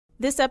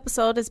This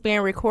episode is being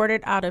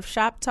recorded out of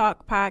Shop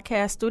Talk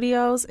Podcast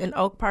Studios in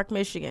Oak Park,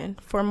 Michigan.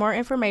 For more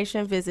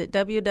information, visit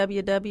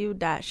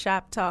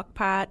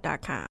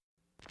www.shoptalkpod.com.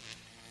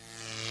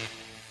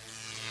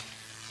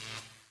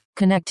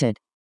 Connected.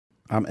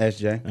 I'm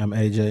SJ. I'm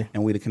AJ.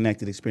 And we the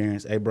Connected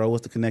Experience. Hey, bro,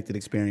 what's the Connected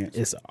Experience?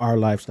 It's our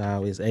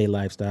lifestyle. It's a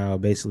lifestyle.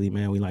 Basically,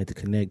 man, we like to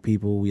connect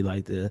people.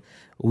 I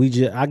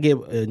get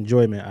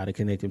enjoyment out of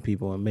connecting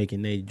people and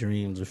making their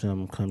dreams or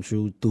something come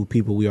true through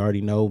people we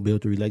already know,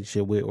 built a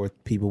relationship with, or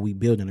people we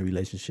building a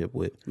relationship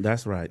with.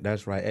 That's right.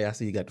 Hey, I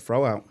see you got the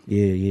fro out.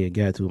 Yeah,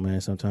 got to,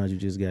 man. Sometimes you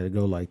just got to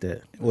go like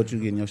that. What you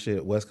getting your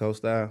shit, West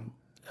Coast style?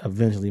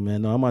 Eventually,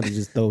 man. No, I'm about to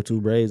just throw 2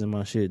 braids in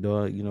my shit,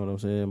 dog. You know what I'm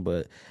saying?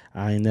 But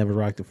I ain't never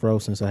rocked the fro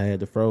since I had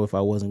the fro if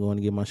I wasn't going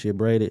to get my shit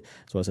braided.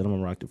 So I said, I'm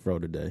going to rock the fro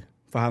today.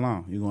 For how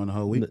long? You going the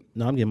whole week?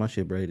 No, I'm getting my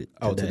shit braided.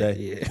 Today?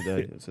 Yeah.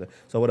 Today.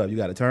 So what up? You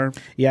got a term?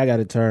 Yeah, I got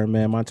a term,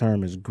 man. My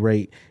term is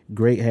great.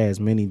 Great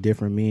has many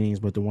different meanings,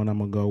 but the one I'm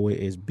going to go with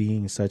is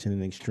being such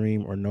an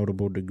extreme or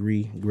notable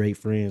degree. Great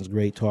friends,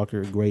 great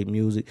talker, great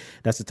music.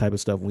 That's the type of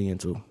stuff we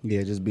into.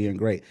 Yeah, just being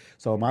great.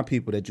 So my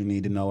people that you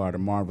need to know are the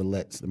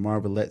Marvelettes. The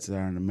Marvelettes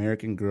are an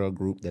American girl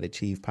group that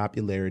achieved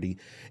popularity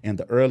in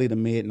the early to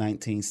mid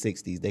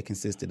 1960s. They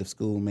consisted of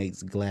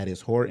schoolmates Gladys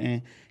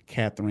Horton,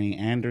 Katherine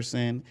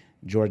Anderson,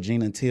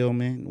 Georgina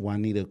Tillman,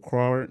 Juanita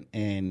Crawford,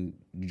 and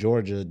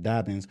Georgia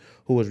Dobbins,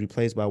 who was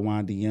replaced by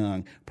Wanda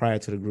Young prior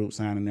to the group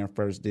signing their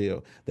first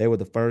deal. They were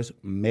the first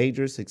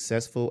major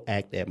successful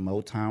act at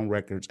Motown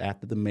Records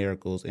after the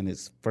Miracles and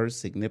its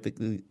first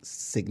significantly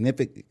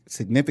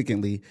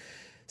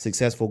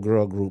successful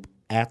girl group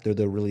after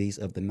the release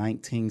of the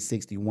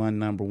 1961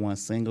 #1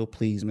 single,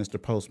 Please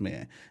Mr.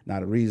 Postman.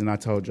 Now, the reason I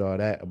told y'all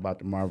that about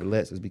the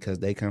Marvelettes is because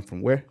they come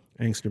from where?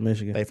 Inkster,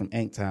 Michigan. They from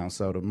Inktown.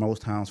 So the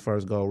Motown's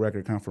first gold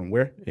record come from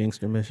where?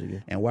 Inkster,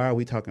 Michigan. And why are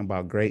we talking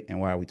about great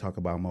and why are we talking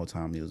about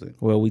Motown music?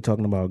 Well, we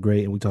talking about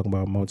great and we talking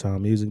about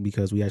Motown music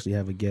because we actually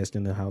have a guest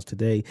in the house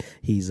today.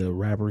 He's a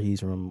rapper. He's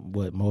from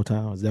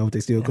Motown? Is that what they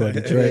still call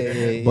Detroit?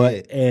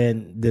 Yeah.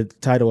 And the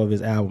title of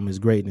his album is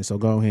Greatness. So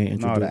go ahead and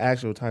introduce. No, the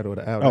actual title of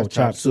the album. Oh,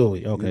 Chop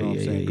Suei. Okay, you know what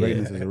I'm saying?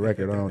 Greatness is a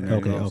record on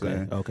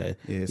there. Okay.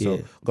 Yeah, so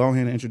go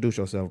ahead and introduce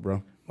yourself,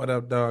 bro. What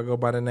up, dog? I go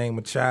by the name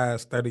of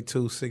Chise,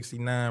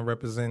 3269,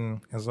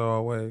 representing as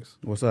always.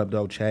 What's up,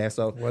 though, Chad?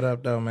 So what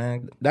up, though,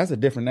 man? That's a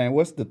different name.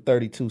 What's the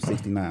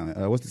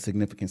 3269? What's the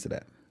significance of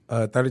that?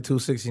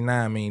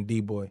 3269 mean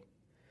D-boy,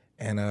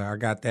 and I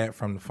got that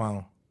from the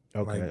phone.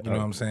 Okay, like, you know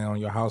what I'm saying, on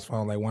your house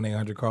phone, like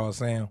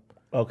 1-800-CALL-SAM.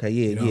 Okay,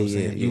 yeah, you know what I'm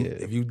saying?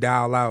 If you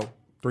dial out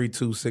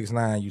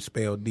 3269, you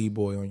spell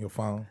D-boy on your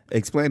phone.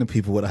 Explain to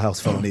people what a house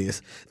phone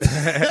is.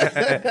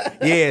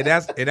 Yeah,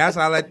 that's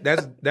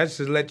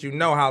just let you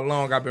know how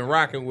long I've been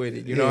rocking with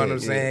it. You know what I'm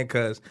saying?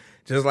 Because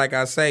just like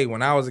I say,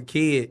 when I was a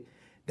kid,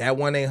 that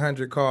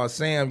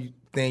 1-800-CALL-SAM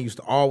thing used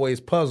to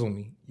always puzzle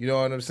me. You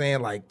know what I'm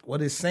saying? Like,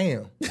 what is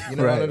Sam? You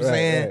know what I'm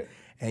saying? Right.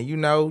 And you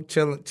know,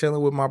 chilling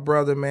with my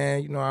brother,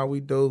 man. You know how we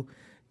do.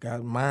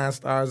 Got Mind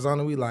Stars on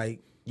it. We like,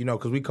 you know,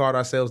 because we called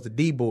ourselves the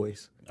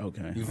D-boys.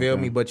 Okay. You feel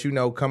me? But, you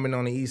know, coming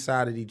on the east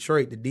side of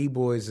Detroit, the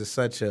D-boys is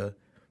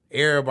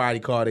everybody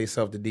call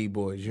themselves the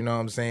D-boys, you know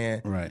what I'm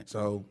saying? Right.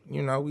 So,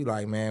 you know, we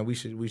like, man, we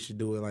should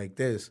do it like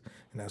this.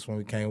 And that's when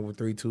we came with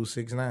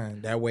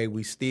 3269. That way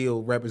we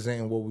still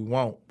representing what we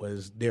want, but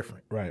it's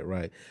different.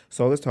 Right.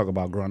 So let's talk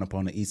about growing up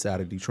on the east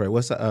side of Detroit.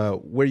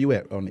 Where you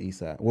at on the east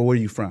side? Where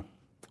you from?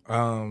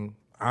 When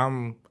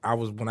I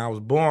was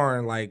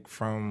born, like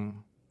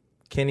from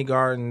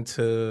kindergarten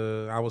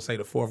to, I would say,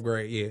 the 4th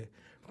grade, yeah.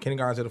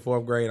 Kindergarten to the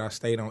 4th grade, I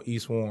stayed on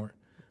East Warren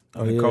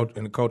in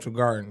the Cultural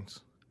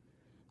Gardens.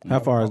 How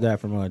far is that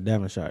from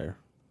Devonshire?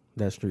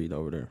 That street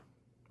over there.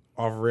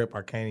 Off rip,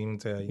 I can't even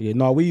tell you. Yeah,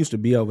 no, we used to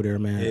be over there,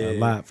 man, a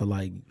lot for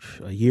like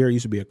a year. It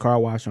used to be a car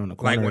wash on the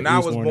corner. Like when I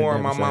was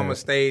born, my mama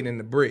stayed in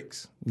the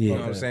Bricks. You know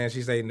what I'm saying?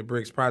 She stayed in the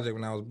Bricks Project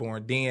when I was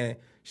born. Then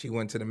she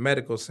went to the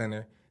medical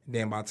center. And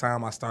then by the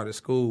time I started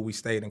school, we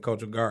stayed in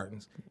Cultural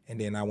Gardens. And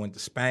then I went to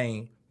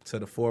Spain to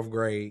the 4th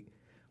grade,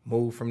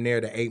 moved from there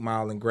to 8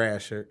 Mile and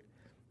Gratiot.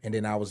 And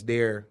then I was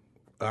there.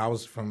 I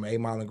was from 8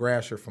 Mile and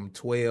Gratiot from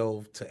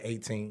 12 to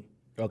 18.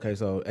 Okay,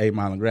 so 8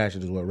 Mile and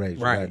Gratiot is what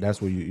raised you. Right.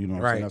 That's where you know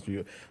what I'm saying? That's where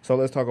you. So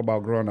let's talk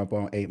about growing up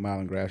on 8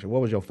 Mile and Gratiot.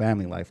 What was your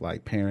family life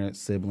like? Parents,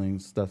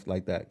 siblings, stuff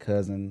like that,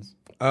 cousins?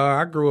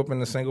 I grew up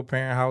in a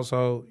single-parent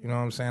household. You know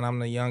what I'm saying? I'm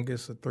the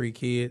youngest of 3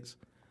 kids.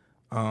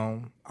 I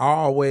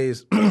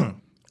always, I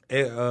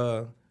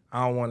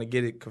don't want to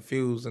get it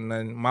confused. And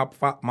then my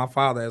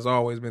father has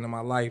always been in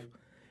my life.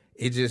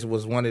 It just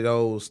was one of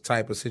those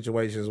type of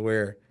situations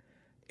where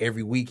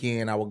every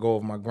weekend I would go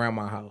over my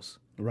grandma's house.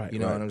 Right. You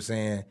know what I'm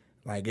saying?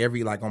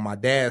 Like on my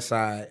dad's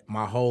side,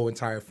 my whole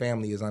entire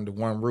family is under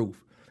one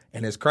roof.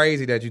 And it's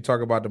crazy that you talk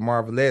about the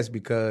Marvelettes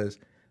because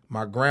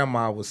my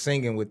grandma was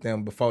singing with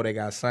them before they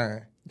got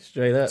signed.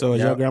 Straight up. So is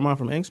Yep. your grandma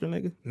from Inkster,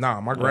 nigga?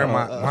 Nah, my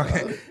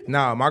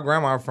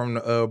grandma from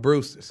the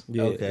Brewsters.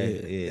 Yeah,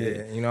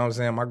 Yeah, you know what I'm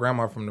saying? My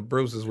grandma from the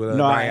Brewsters with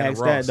No, I Diana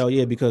asked Ross. that though,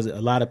 yeah, because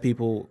a lot of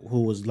people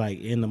who was like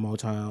in the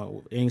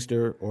Motown,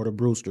 Inkster or the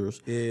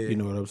Brewsters, you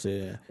know what I'm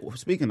saying? Well,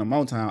 speaking of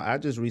Motown, I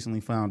just recently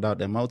found out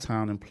that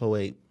Motown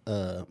employed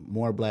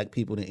more black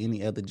people than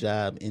any other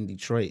job in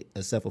Detroit,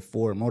 except for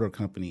Ford Motor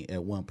Company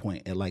at one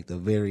point, at like the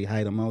very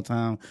height of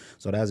Motown.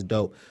 So that's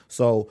dope.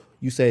 So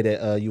you say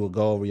that you would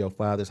go over your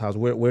father's house.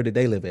 Where did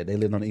they live at? They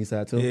lived on the east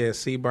side too? Yeah,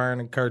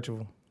 Seaburn and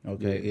Kercheval.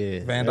 Okay,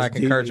 yeah. Van That's Dyke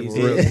and deep,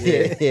 Kercheval.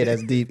 Yeah, yeah,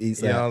 that's deep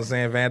east You side. know what I'm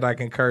saying? Van Dyke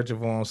and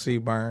Kercheval on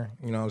Seaburn.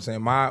 You know what I'm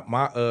saying? My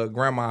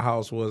grandma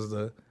house was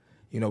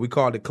we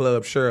called it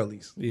Club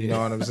Shirley's. You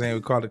know what I'm saying?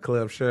 We called it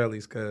Club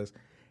Shirley's because,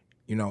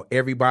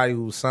 everybody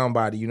was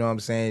somebody, you know what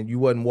I'm saying? You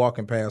wasn't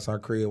walking past our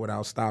crib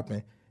without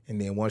stopping. And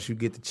then once you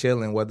get to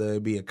chilling, whether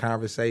it be a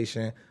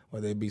conversation,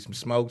 whether it be some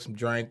smoke, some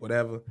drink,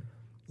 whatever,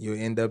 you'll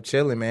end up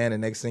chilling, man. The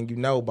next thing you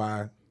know,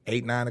 by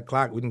 8, 9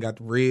 o'clock, we done got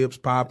the ribs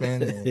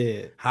popping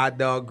and hot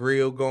dog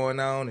grill going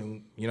on.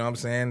 And you know what I'm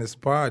saying? It's a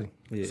party.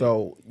 Yeah.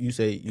 So you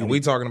say And we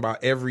talking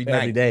about every night.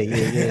 every day,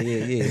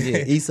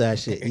 yeah. East side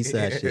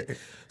shit.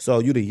 So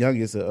you the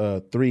youngest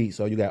of three.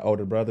 So you got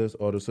older brothers,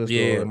 older sisters.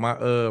 Yeah,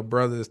 my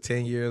brother is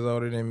 10 years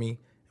older than me,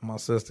 and my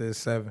sister is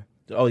 7.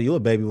 Oh, you a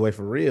baby boy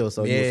for real.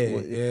 So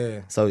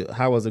Yeah. So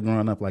how was it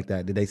growing up like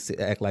that? Did they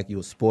act like you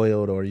was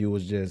spoiled, or you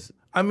was just?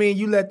 I mean,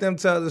 you let them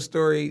tell the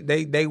story.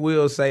 They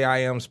will say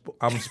I'm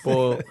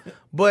spoiled,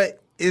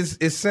 but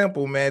it's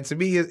simple, man. To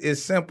me,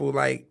 it's simple.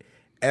 Like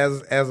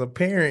as a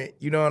parent,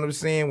 you know what I'm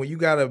saying. When you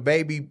got a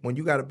baby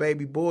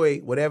boy,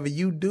 whatever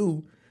you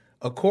do,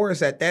 of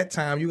course, at that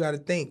time you got to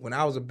think. When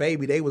I was a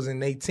baby, they was in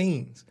their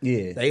teens.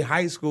 Yeah. They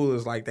high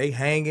schoolers, like they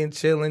hanging,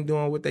 chilling,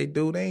 doing what they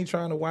do. They ain't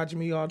trying to watch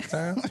me all the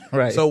time.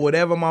 Right. So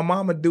whatever my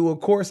mama do, of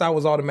course, I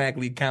was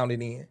automatically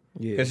counted in.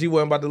 Yeah. Because she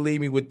wasn't about to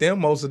leave me with them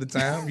most of the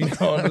time. You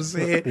know what I'm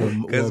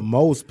saying? Well,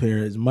 most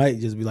parents might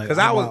just be like, Because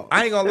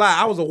I ain't gonna lie,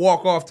 I was a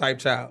walk-off type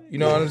child. You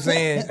know what I'm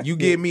saying? You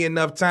give me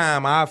enough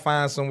time, I'll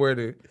find somewhere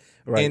to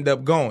end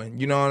up going.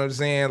 You know what I'm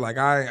saying? Like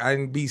I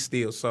didn't be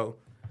still. So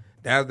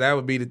that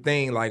would be the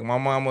thing. Like my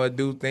mama would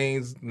do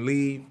things,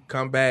 leave,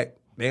 come back.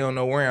 They don't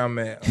know where I'm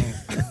at.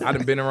 I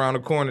done been around the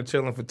corner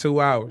chilling for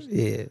 2 hours.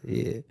 Yeah.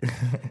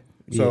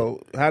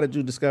 So how did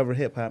you discover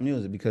hip hop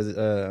music? Because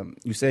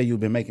you say you've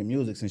been making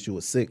music since you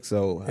were 6.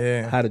 So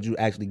how did you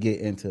actually get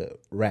into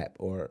rap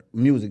or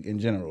music in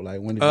general? Like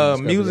when did you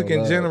discover music your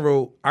in love?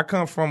 general? I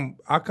come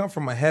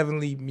from a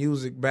heavenly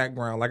music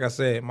background. Like I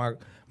said,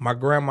 my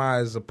grandma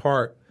is a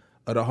part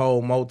of the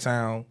whole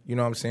Motown. You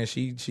know what I'm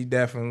saying? She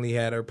definitely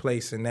had her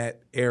place in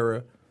that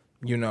era.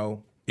 You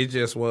know, it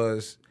just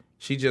was.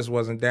 She just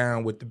wasn't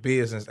down with the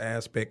business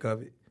aspect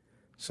of it.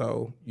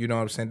 So you know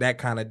what I'm saying? That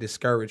kind of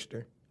discouraged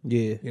her.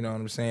 Yeah. You know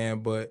what I'm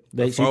saying? But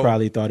She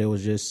probably thought it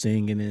was just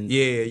singing and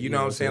you know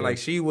what I'm saying? Like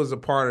she was a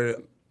part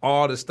of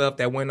all the stuff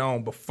that went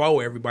on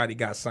before everybody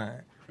got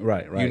signed.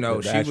 Right. You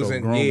know, The she was actual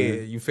in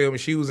grooming. you feel me?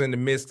 She was in the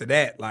midst of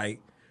that,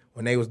 like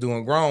when they was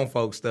doing grown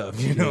folk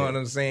stuff, you know what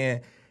I'm saying?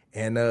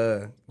 And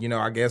you know,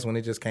 I guess when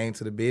it just came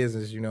to the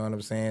business, you know what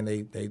I'm saying,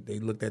 they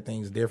looked at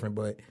things different.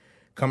 But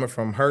coming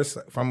from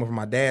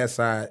my dad's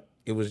side,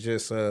 it was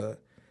just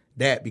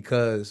that,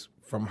 because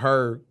from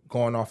her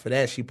going off of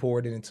that, she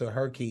poured it into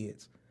her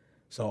kids.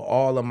 So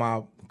all of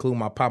including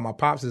my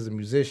pops is a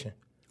musician.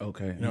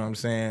 Okay. You know what I'm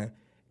saying?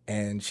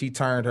 And she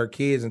turned her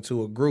kids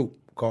into a group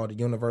called the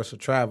Universal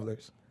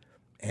Travelers.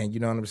 And you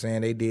know what I'm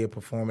saying? They did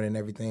performing and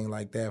everything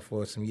like that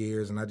for some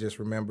years. And I just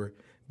remember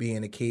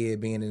being a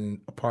kid, being in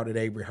a part of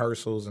their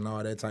rehearsals and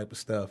all that type of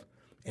stuff.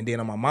 And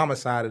then on my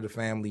mama's side of the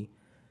family,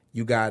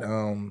 you got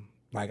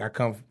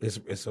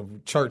it's a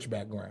church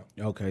background.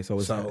 Okay, so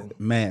it's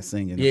mad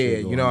singing. Yeah,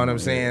 you know what I'm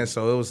saying?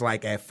 So it was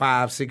like at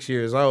 5, 6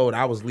 years old,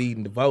 I was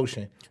leading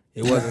devotion.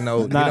 It wasn't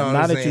no.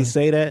 Now that you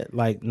say that,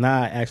 like,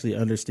 now I actually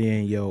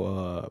understand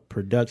your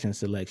production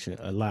selection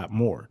a lot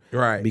more,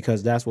 right?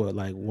 Because that's what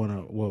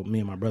me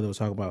and my brother was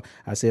talking about.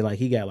 I said like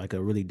he got like a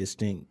really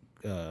distinct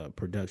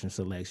production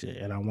selection,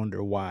 and I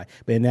wonder why.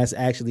 But that's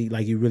actually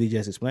like you really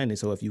just explained it.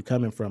 So if you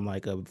coming from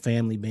like a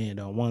family band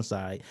on one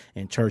side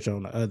and church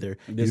on the other,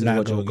 you're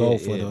not gonna go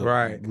for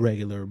the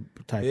regular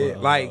type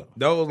of like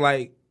those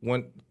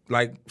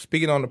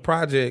speaking on the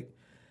project,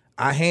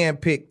 I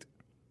handpicked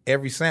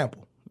every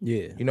sample.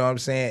 Yeah, you know what I'm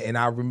saying,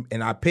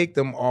 and I picked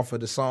them off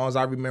of the songs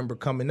I remember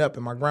coming up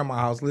in my grandma's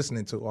house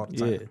listening to all the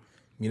time. Yeah.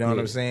 You know what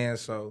I'm saying?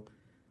 So,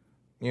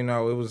 you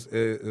know, it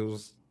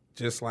was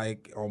just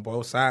like on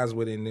both sides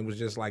with it, and it was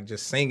just like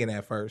just singing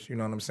at first. You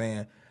know what I'm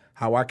saying?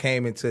 How I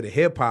came into the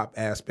hip hop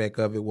aspect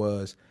of it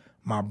was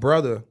my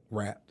brother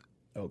rapped.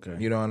 Okay,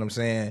 you know what I'm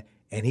saying,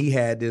 and he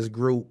had this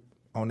group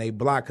on their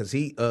block because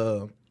me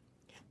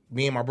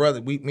and my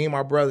brother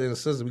and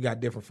sister, we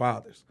got different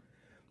fathers.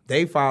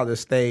 They father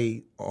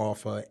stayed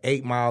off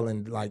 8 Mile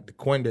in like the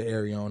Quinder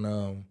area on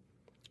not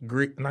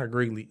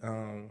Greeley.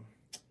 Dang,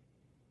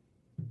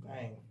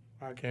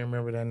 I can't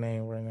remember that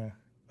name right now.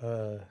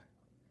 A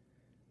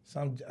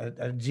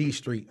G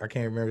Street. I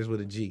can't remember. It's with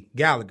a G.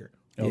 Gallagher.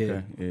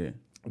 Okay, yeah.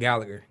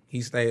 Gallagher.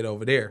 He stayed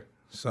over there.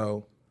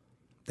 So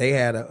they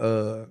had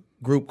a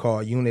group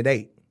called Unit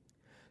 8.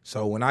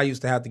 So when I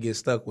used to have to get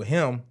stuck with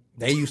him,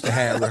 they used to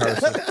have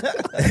rehearsals.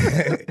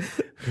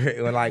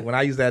 When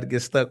I used to have to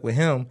get stuck with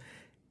him,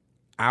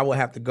 I would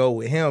have to go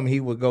with him. He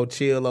would go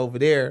chill over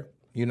there.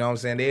 You know what I'm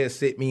saying? They'd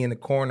sit me in the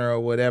corner or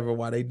whatever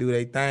while they do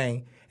their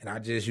thing. And I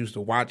just used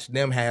to watch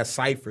them have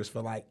ciphers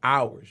for like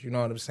hours. You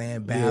know what I'm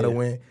saying?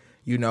 Battling.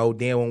 You know,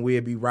 then when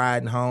we'd be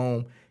riding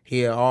home,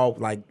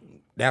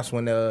 that's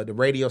when the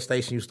radio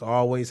station used to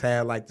always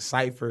have like the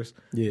ciphers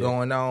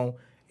going on.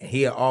 And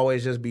he'd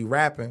always just be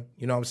rapping,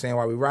 you know what I'm saying,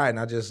 while we riding.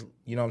 I just,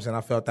 you know what I'm saying,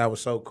 I felt that was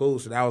so cool.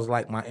 So that was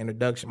like my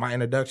introduction. My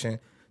introduction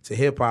to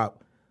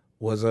hip-hop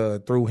was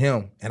through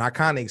him. And I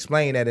kind of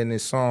explained that in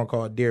this song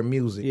called Dear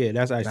Music. Yeah,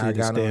 that's actually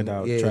the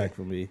standout track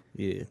for me.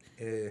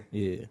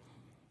 Yeah.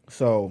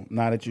 So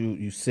now that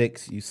you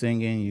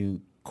singing,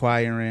 you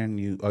choiring,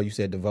 you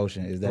said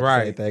devotion. Is that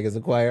the same thing as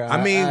a choir?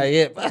 I mean,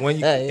 when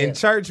you in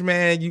church,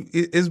 man,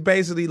 it's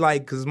basically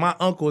like, because my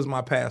uncle is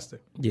my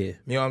pastor. Yeah. You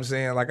know what I'm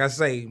saying? Like I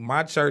say,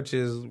 my church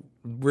is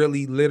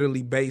really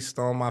literally based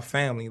on my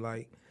family.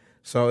 Like,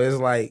 so it's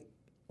like,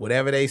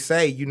 whatever they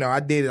say, you know, I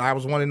did it. I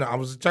was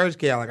a church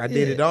kid. Like, I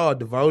did it all.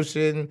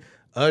 Devotion,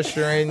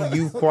 ushering,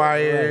 youth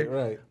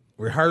choir,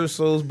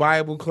 rehearsals,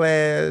 Bible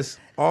class,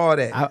 all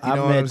that. You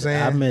know what I'm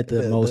saying? I met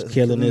the most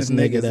killingest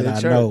nigga that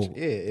I know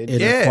in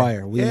the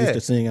choir. We used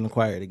to sing in the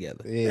choir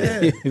together.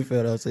 Yeah. You feel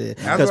what I'm saying?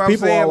 Because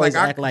people always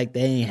act like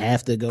they ain't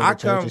have to go to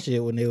church and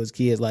shit when they was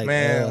kids. Like,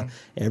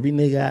 every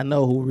nigga I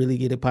know who really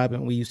get it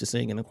popping, we used to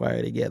sing in the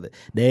choir together.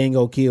 They ain't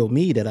gonna kill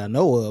me that I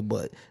know of,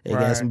 but they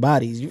got some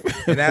bodies.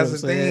 And that's the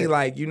thing,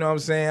 like, you know what I'm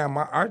saying?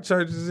 Our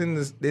church is in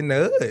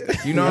the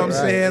hood. You know what I'm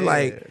saying?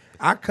 Like,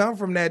 I come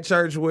from that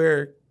church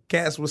where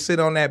cats would sit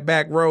on that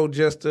back road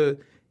just to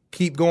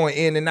keep going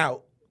in and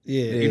out.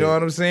 Yeah. You know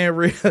what I'm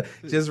saying?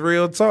 Just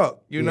real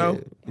talk, you know?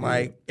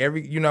 Like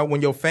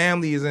when your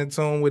family is in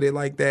tune with it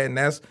like that, and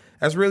that's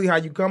really how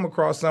you come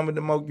across some of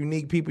the most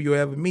unique people you'll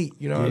ever meet.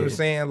 You know what I'm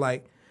saying?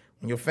 Like,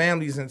 when your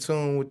family's in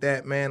tune with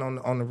that, man,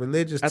 on the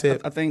religious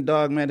tip. I think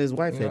Dog met his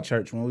wife at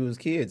church when we was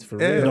kids, for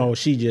real. No,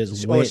 she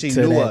just went to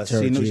knew that us.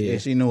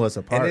 church. She knew us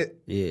apart.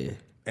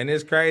 And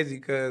it's crazy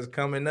because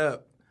coming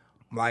up,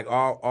 like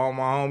all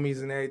my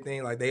homies and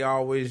everything, like they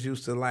always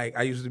used to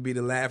I used to be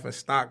the laughing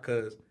stock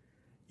because,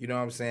 you know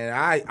what I'm saying,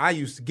 I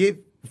used to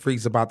get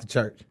freaks about the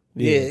church.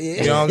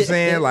 You know what I'm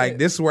saying? Like,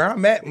 this is where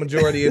I'm at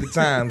majority of the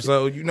time.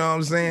 So, you know what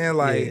I'm saying?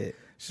 Like,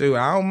 shoot,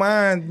 I don't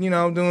mind, you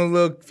know, doing a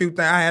little few things.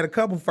 I had a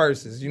couple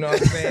verses, you know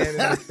what I'm saying?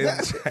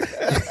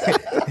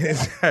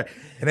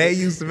 And they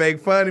used to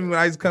make fun of me when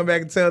I used to come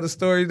back and tell the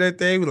stories that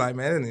they were like,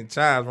 man, that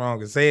child's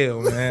wrong as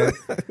hell, man.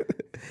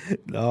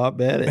 No,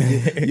 man,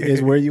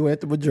 it's where you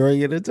at the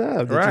majority of the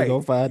time. That you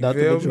gonna find out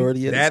the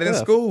majority of the stuff. That in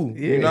school,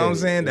 you know what I'm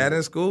saying? That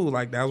in school,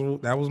 like that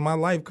was my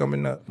life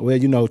coming up. Well,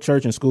 you know,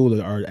 church and school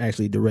are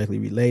actually directly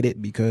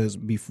related because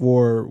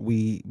before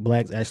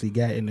blacks actually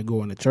got into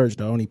going to church,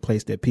 the only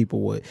place that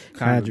people would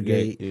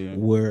congregate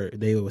where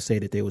they would say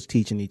that they was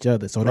teaching each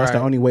other. So that's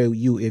the only way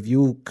if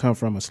you come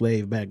from a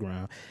slave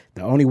background,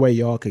 the only way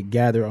y'all could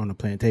gather on the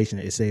plantation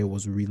is say it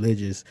was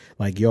religious,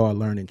 like y'all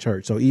learning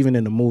church. So even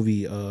in the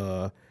movie,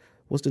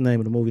 what's the name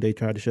of the movie they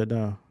tried to shut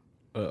down?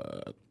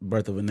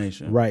 Birth of a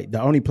Nation. Right.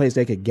 The only place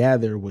they could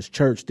gather was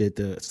church that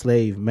the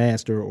slave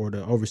master or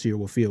the overseer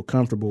would feel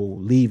comfortable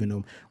leaving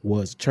them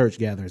was church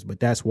gatherings. But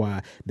that's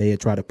why they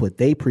had tried to put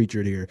their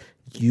preacher there.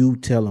 You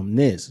tell them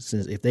this.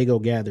 Since if they go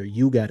gather,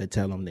 you got to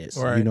tell them this.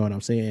 Right. You know what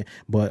I'm saying?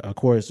 But of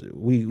course,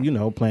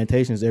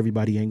 plantations,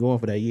 everybody ain't going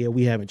for that. Yeah,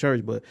 we having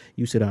church, but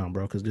you sit down,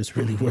 bro, because this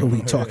really where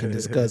we talk and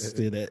discuss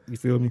that. You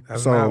feel me?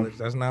 That's knowledge.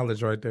 That's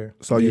knowledge right there.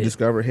 So you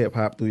discovered hip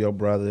hop through your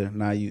brother.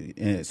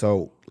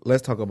 So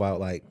let's talk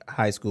about like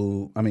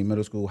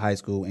middle school, high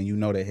school, and you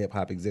know that hip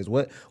hop exists.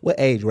 What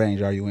age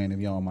range are you in, if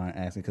you don't mind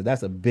asking? Because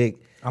that's a big.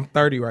 I'm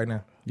 30 right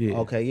now. Yeah.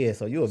 Okay. Yeah.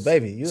 So you a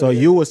baby.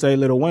 You would say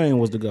Lil Wayne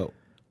was the GOAT.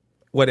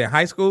 What, in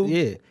high school?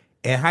 Yeah.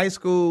 In high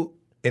school,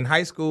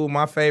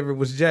 my favorite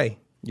was Jay.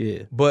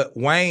 Yeah. But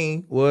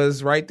Wayne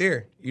was right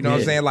there. You know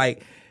what I'm saying?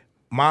 Like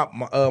my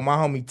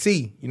homie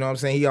T, you know what I'm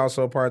saying? He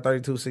also a part of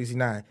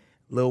 3269.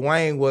 Lil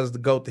Wayne was the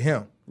GOAT to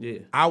him. Yeah.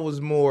 I was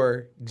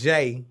more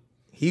Jay.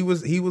 He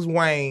was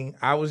Wayne.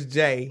 I was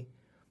Jay.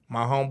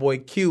 My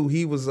homeboy Q,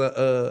 he was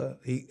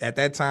at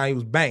that time he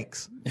was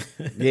Banks.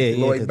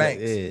 Lloyd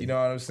Banks. Yeah. You know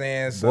what I'm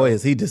saying? So, boy,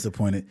 is he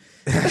disappointed.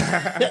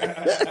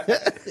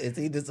 Is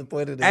he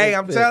disappointed? Hey,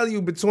 I'm telling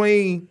you,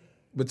 between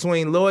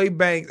Lloyd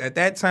Banks, at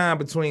that time,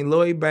 between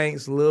Lloyd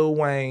Banks, Lil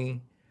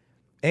Wayne,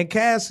 and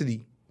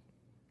Cassidy.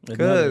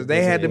 Because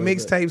they had the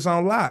mixtapes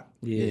on lock.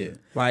 Yeah.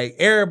 Like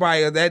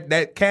everybody,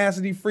 that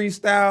Cassidy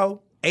freestyle,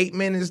 8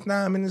 minutes,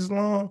 9 minutes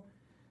long,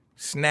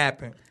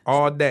 snapping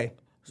all day.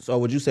 So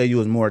would you say you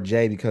was more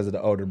Jay because of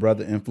the older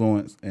brother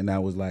influence, and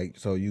that was like,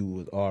 so you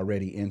was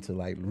already into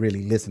like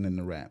really listening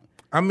to rap?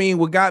 I mean,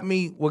 what got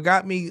me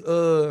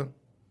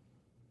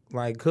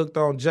like hooked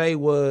on Jay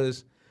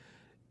was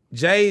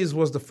Jay's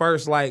was the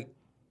first like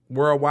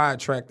worldwide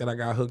track that I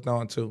got hooked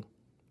on to,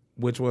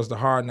 which was the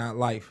Hard Knock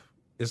Life.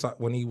 It's like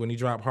when he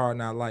dropped Hard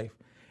Not Life.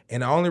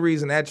 And the only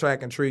reason that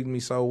track intrigued me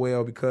so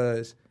well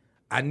because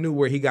I knew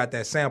where he got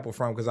that sample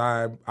from because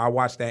I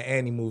watched that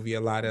Annie movie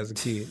a lot as a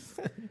kid.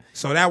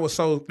 So that was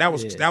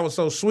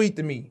so sweet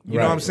to me. You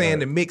know what I'm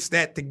saying? To mix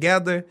that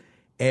together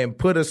and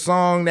put a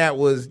song that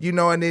was,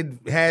 and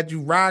it had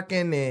you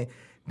rocking, and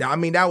I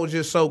mean that was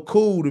just so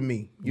cool to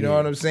me. You know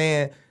what I'm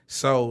saying?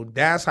 So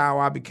that's how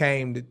I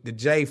became the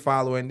Jay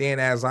follower. And then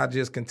as I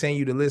just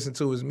continued to listen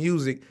to his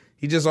music,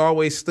 he just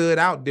always stood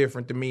out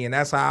different to me. And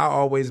that's how I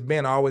always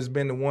been. I always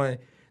been the one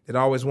that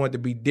always wanted to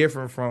be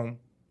different from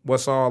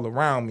what's all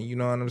around me. You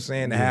know what I'm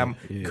saying? To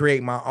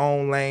create my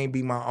own lane,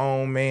 be my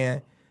own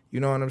man.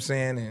 You know what I'm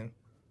saying? And,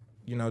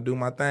 do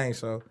my thing.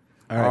 So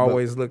I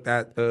always looked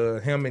at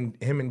him and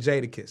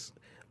Jadakiss.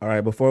 All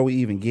right, before we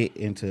even get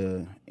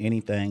into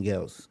anything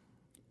else,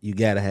 you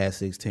gotta have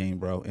 16,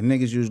 bro. And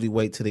niggas usually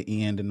wait to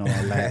the end and all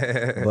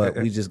that, but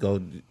we just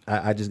go.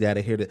 I just gotta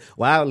hear the.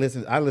 Well,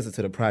 I listen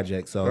to the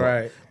project. So,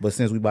 right. But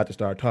since we about to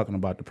start talking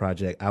about the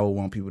project, I would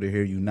want people to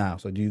hear you now.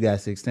 So, do you got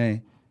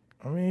 16?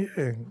 I mean,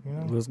 yeah.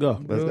 Let's go.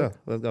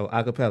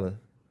 Acapella.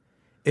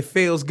 It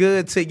feels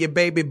good to you,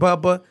 baby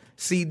Bubba.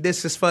 See,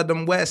 this is for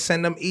them West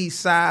and them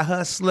East Side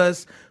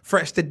hustlers.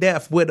 Fresh to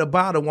death with a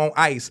bottle on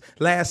ice.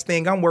 Last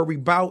thing I'm worried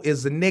about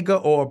is a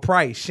nigga or a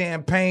price.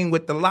 Champagne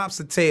with the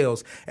lobster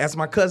tails. As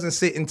my cousin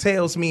sitting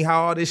tells me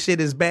how all this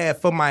shit is bad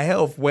for my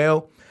health.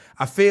 Well,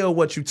 I feel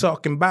what you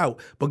talking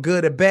about, but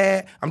good or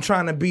bad, I'm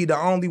trying to be the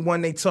only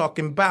one they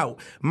talking about.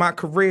 My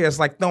career is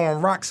like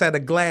throwing rocks at a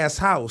glass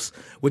house.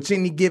 Which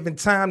any given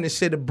time, this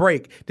shit'll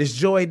break. This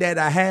joy that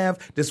I have,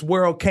 this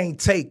world can't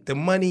take. The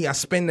money I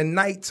spend the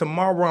night,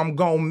 tomorrow I'm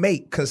gonna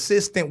make.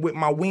 Consistent with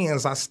my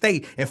wins, I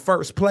stay in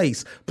first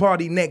place.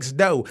 Party next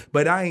door,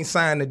 but I ain't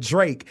signed to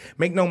Drake.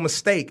 Make no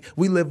mistake,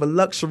 we live a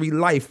luxury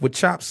life with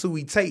chop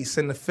suey taste,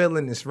 and the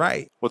feeling is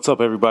right. What's up,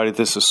 everybody?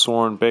 This is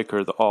Soren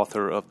Baker, the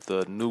author of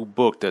the new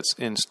book that's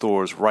in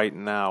stores right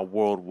now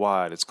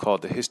worldwide. It's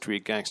called The History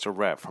of Gangsta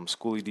Rap, from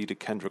Schoolie D to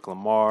Kendrick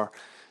Lamar,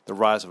 the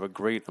rise of a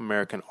great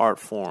American art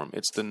form.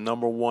 It's the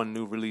 #1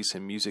 new release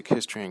in music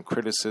history and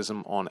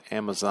criticism on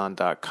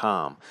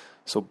Amazon.com.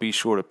 So be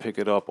sure to pick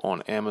it up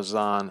on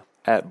Amazon,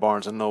 at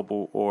Barnes &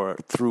 Noble, or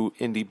through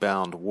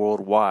IndieBound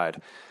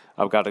worldwide.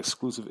 I've got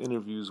exclusive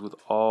interviews with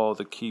all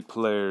the key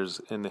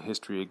players in the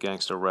history of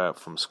gangsta rap,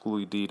 from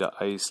Schoolie D to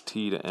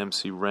Ice-T to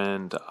MC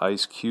Ren to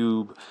Ice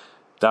Cube,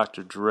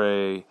 Dr.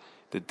 Dre,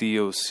 the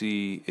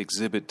DOC,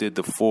 Exhibit did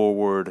the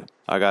foreword.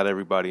 I got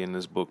everybody in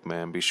this book,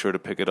 man. Be sure to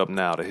pick it up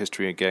now. The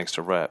History of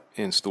Gangsta Rap,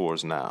 in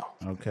stores now.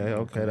 Okay,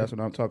 that's what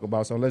I'm talking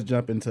about. So let's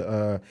jump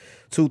into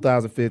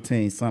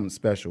 2015, Something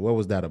Special. What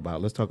was that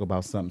about? Let's talk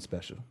about Something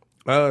Special.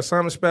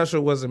 Something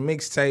Special was a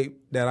mixtape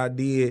that I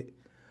did.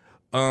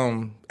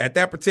 At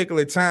that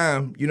particular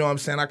time, you know what I'm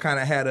saying, I kind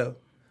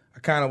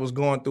of was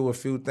going through a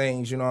few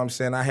things, you know what I'm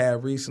saying. I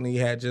had recently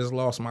just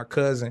lost my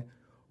cousin,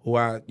 who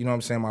you know what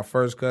I'm saying, my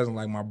first cousin,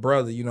 like my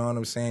brother, you know what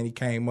I'm saying. He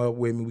came up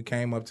with me, we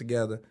came up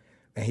together,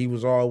 and he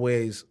was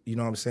always, you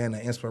know what I'm saying,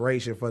 an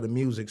inspiration for the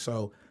music.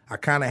 So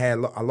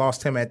I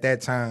lost him at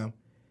that time.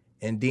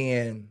 And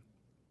then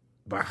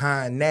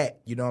behind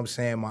that, you know what I'm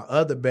saying, my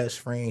other best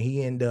friend,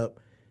 he ended up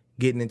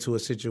getting into a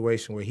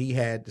situation where he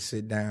had to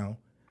sit down.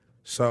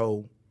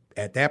 So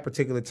at that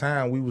particular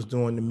time, we was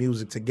doing the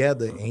music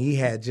together, and he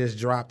had just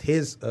dropped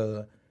his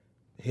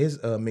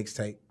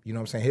mixtape, you know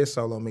what I'm saying, his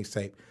solo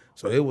mixtape.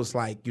 So it was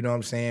like, you know what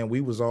I'm saying,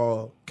 we was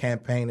all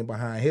campaigning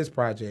behind his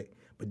project.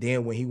 But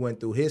then when he went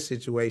through his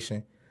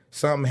situation,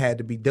 something had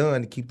to be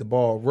done to keep the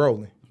ball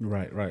rolling.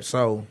 Right.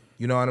 So,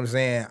 you know what I'm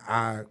saying,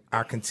 I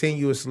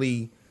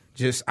continuously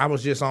I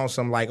was just on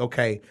some like,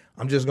 okay,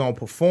 I'm just going to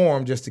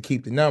perform just to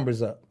keep the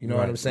numbers up. You know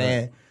what I'm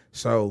saying? Right.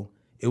 So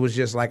it was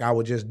just like I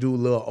would just do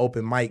little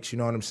open mics, you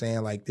know what I'm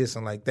saying, like this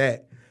and like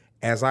that.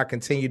 As I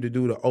continued to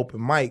do the open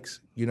mics,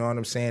 you know what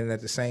I'm saying, and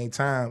at the same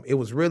time, it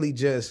was really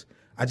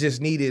I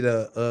just needed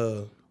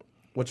a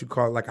what you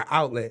call it, like an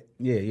outlet.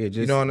 Yeah. Just,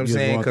 you know what I'm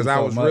saying? Because I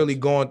was really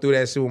going through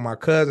that shit with my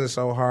cousin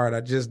so hard.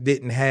 I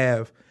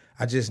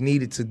just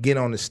needed to get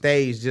on the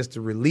stage just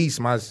to release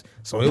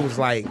so it was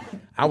like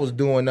I was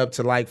doing up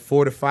to like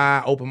 4 to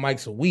 5 open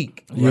mics a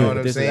week. You know what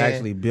I'm saying? This is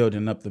actually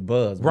building up the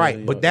buzz.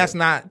 Right, but that's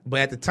not,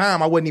 but at the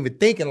time I wasn't even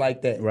thinking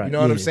like that. Right. You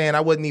know what I'm saying?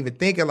 I wasn't even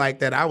thinking like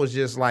that. I was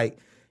just like,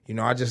 you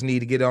know, I just need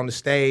to get on the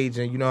stage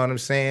and, you know what I'm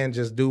saying,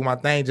 just do my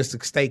thing just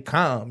to stay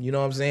calm. You know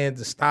what I'm saying?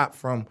 To stop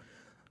from,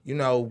 you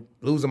know,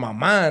 losing my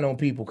mind on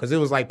people. Because it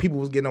was like people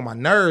was getting on my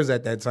nerves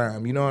at that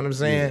time. You know what I'm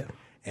saying? Yeah.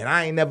 And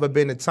I ain't never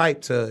been the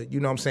type to, you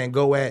know what I'm saying,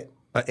 go at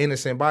an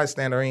innocent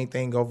bystander or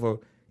anything over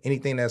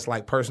anything that's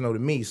like personal to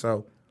me.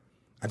 So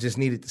I just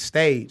needed the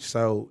stage.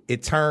 So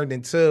it turned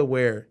into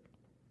where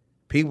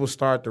people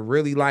start to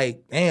really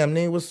like, damn,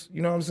 nigga, what's,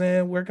 you know what I'm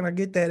saying, where can I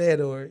get that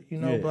at? Or, you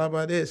know, blah,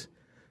 blah, this.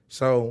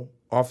 So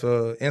off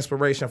of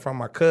inspiration from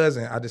my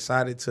cousin, I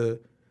decided to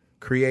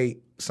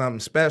create something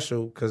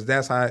special, because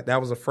that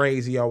was a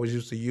phrase he always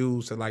used to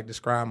use to like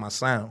describe my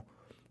sound.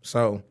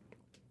 So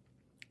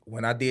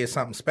when I did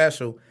something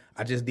special,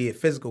 I just did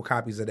physical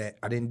copies of that.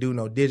 I didn't do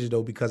no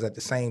digital, because at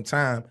the same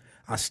time,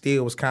 I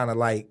still was kind of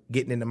like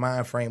getting in the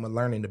mind frame of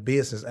learning the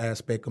business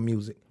aspect of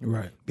music.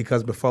 Right.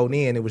 Because before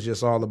then, it was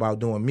just all about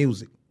doing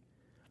music.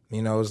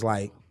 You know, it's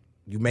like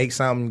you make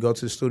something, go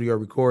to the studio,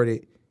 record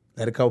it,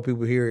 let a couple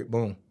people hear it,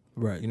 boom.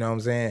 Right. You know what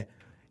I'm saying?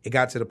 It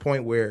got to the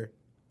point where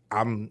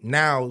I'm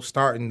now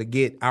starting to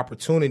get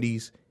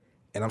opportunities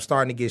and I'm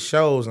starting to get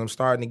shows and I'm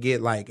starting to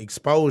get like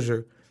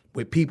exposure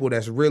with people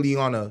that's really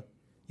on a,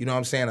 you know what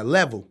I'm saying, a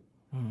level.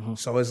 Mm-hmm.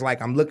 So it's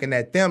like I'm looking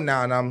at them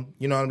now and I'm,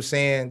 you know what I'm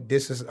saying,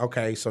 this is,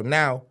 okay, so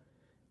now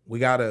we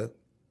got to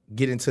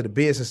get into the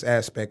business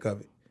aspect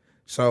of it.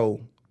 So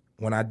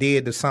when I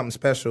did the Something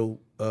Special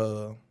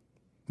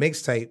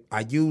mixtape,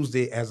 I used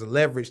it as a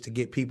leverage to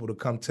get people to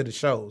come to the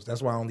shows.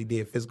 That's why I only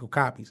did physical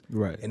copies.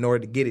 Right. In order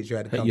to get it, you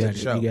had to come to the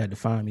show. You had to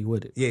find me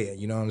with it. Yeah,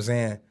 you know what I'm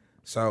saying?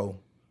 So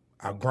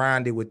I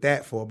grinded with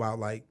that for about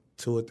like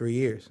 2 or 3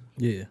 years.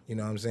 Yeah. You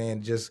know what I'm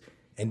saying?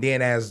 And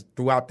then as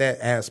throughout that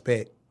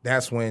aspect,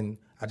 that's when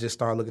I just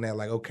started looking at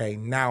like, okay,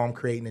 now I'm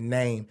creating a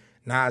name.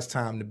 Now it's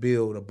time to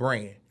build a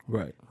brand.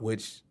 Right.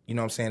 Which, you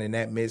know what I'm saying, in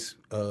that midst,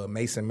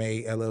 Mason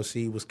Made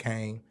LLC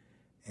came,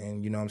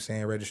 and you know what I'm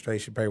saying,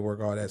 registration, paperwork,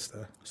 all that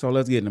stuff. So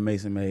let's get into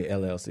Mason Made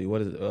LLC.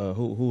 What is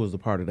who was a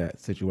part of that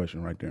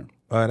situation right there?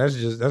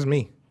 That's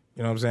me.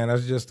 You know what I'm saying?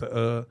 That's just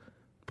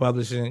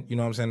publishing, you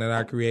know what I'm saying, that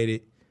I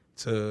created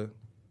to,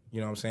 you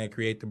know what I'm saying,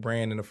 create the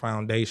brand and the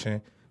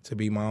foundation to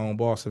be my own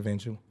boss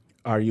eventually.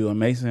 Are you a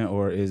Mason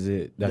or is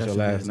that's your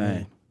last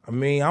name? I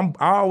mean, I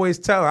always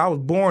tell her I was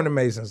born a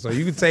Mason, so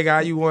you can take it how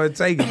you want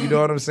to take it. You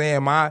know what I'm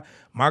saying? My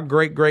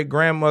great great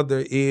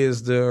grandmother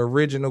is the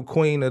original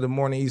queen of the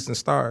Morning Eastern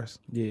Stars.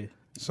 Yeah.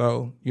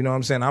 So you know what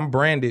I'm saying? I'm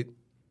branded.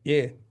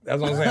 Yeah,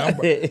 that's what I'm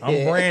saying.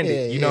 I'm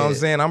branded. You know what I'm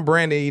saying? I'm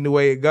branded either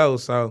way it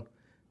goes. So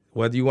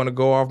whether you want to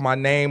go off my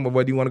name or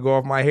whether you want to go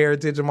off my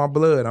heritage or my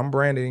blood, I'm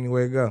branded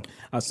anywhere it go.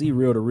 I see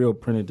Real to Real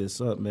printed this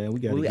up, man.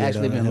 We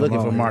actually been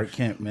looking for Mark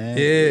Kemp, man.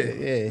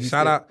 Yeah.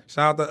 Shout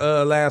out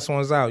the last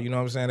ones out. You know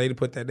what I'm saying? They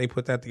put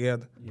that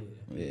together.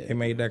 Yeah. They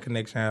made that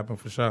connection happen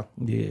for sure.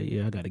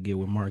 Yeah. I got to get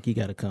with Mark. He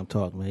got to come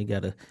talk, man. He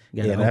got to.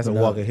 Yeah, that's a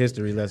walk of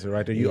history lesson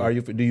right there.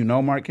 Do you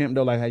know Mark Kemp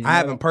though? Like how you? I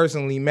haven't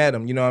personally met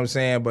him. You know what I'm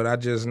saying? But I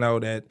just know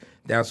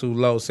that's who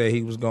Lowe said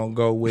he was gonna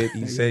go with.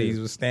 He said he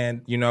was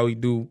he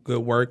do good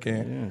work,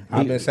 and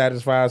I've been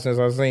satisfied since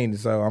I've seen it.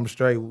 So I'm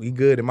straight. He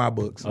good in my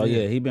books. Oh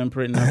yeah, he been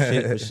printing up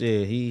shit for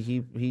shit.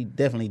 He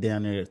definitely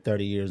down there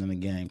 30 years in the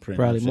game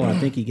printing. Probably more. I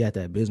think he got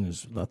that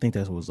business. I think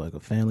that was like a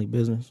family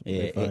business.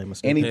 Yeah.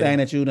 Anything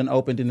that you done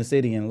opened in the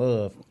city and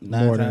love,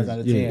 9 times out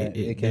of 10,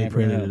 it came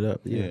printed it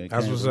up. Yeah,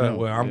 that's what's up.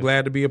 Well, I'm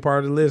glad to be a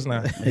part of the list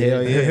now.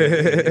 Hell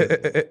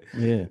yeah.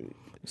 Yeah.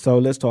 So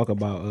let's talk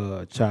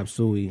about Chop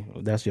Suey.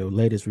 That's your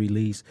latest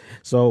release.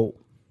 So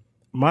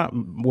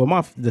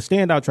the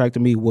standout track to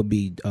me would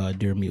be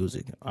Dear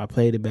Music. I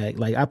played it back.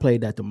 Like I played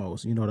that the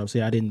most. You know what I'm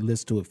saying? I didn't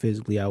listen to it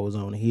physically. I was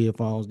on the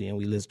headphones. Then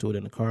we listened to it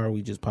in the car.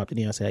 We just popped it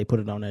in. I said, hey, put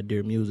it on that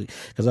Dear Music.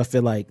 Because I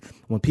feel like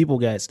when people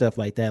got stuff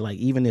like that, like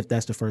even if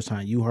that's the first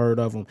time you heard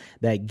of them,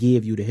 that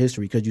give you the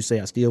history. Because you say,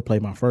 I still play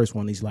my first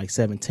one. He's like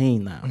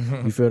 17 now.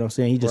 Mm-hmm. You feel what I'm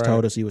saying? He just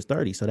told us he was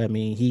 30. So that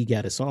means he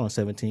got his song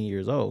 17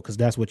 years old. Because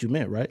that's what you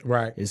meant, right?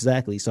 Right.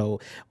 Exactly.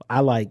 So I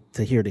like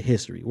to hear the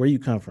history. Where you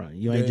come from.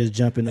 You ain't just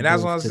jumping. And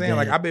that's what I'm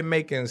saying. Like I've been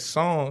making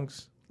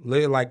songs.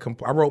 Like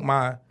I wrote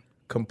my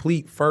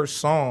complete first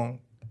song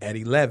at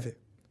 11.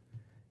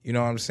 You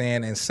know what I'm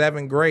saying? And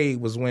 7th grade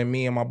was when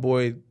me and my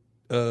boy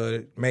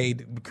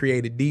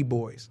created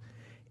D-Boys.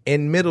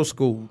 In middle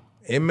school,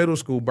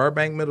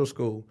 Burbank Middle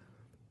School,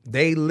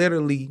 they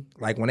literally,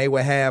 like when they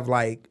would have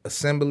like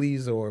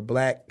assemblies or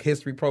Black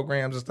history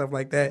programs and stuff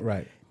like that,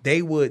 right?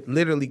 They would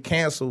literally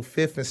cancel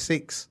 5th and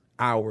 6th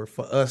hour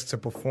for us to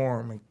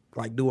perform and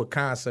like do a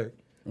concert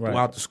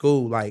throughout the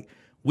school. Like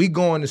we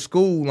going to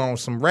school on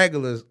some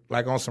regular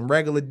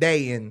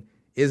day, and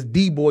it's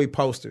D-Boy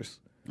posters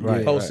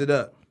posted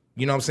up.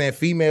 You know what I'm saying?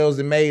 Females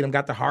that made them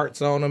got the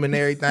hearts on them and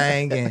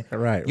everything, and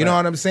you know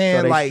what I'm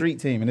saying? So like street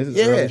team, and this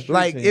is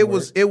like it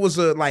was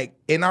a like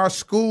in our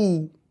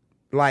school,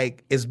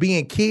 like as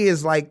being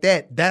kids like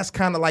that. That's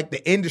kind of like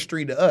the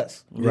industry to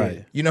us,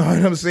 right? You know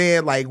what I'm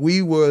saying? Like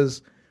we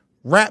was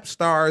rap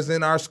stars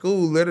in our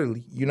school,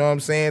 literally. You know what I'm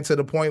saying? To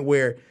the point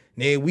where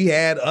we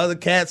had other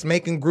cats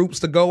making groups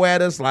to go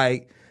at us,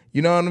 like,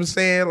 you know what I'm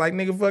saying? Like,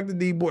 nigga, fuck the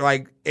D-Boy.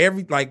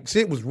 Like,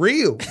 shit was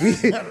real.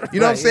 You know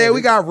what I'm saying?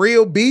 We got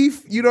real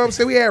beef. You know what I'm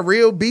saying? We had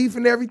real beef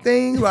and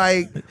everything.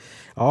 Like,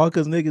 all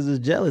because niggas is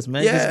jealous,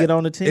 man. Just get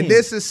on the team. And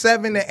this is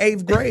 7th and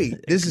 8th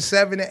grade.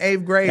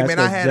 That's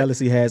man.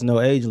 Jealousy has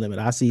no age limit.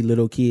 I see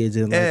little kids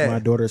in like my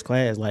daughter's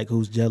class, like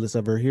who's jealous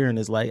of her hearing.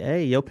 It's like,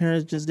 hey, your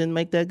parents just didn't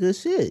make that good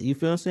shit. You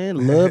feel what I'm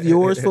saying? Love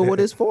yours for what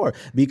it's for,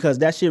 because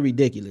that shit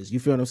ridiculous. You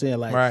feel what I'm saying?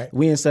 Like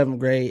we in 7th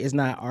grade. It's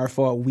not our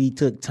fault. We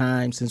took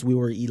time since we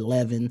were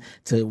 11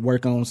 to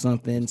work on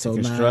something. So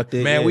now,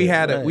 man, we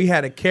had a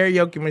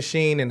karaoke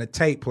machine and a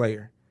tape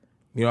player.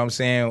 You know what I'm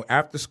saying?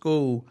 After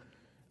school.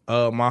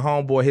 My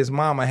homeboy, his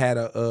mama had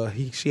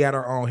she had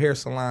her own hair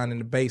salon in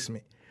the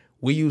basement.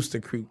 We used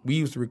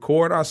to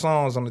record our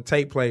songs on the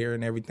tape player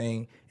and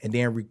everything, and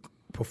then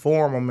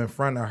perform them in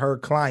front of her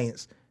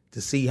clients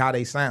to see how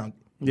they sound.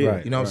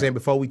 Yeah. You know what I'm saying?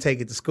 Before we take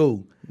it to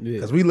school. Yeah.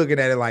 Because we looking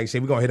at it like,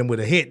 shit, we're going to hit them with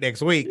a hit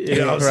next week. You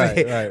know what I'm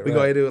saying? We're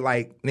going to do it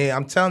like, man,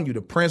 I'm telling you,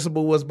 the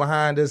principal was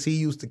behind us. He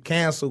used to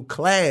cancel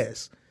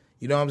class.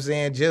 You know what I'm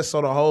saying? Just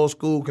so the whole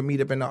school can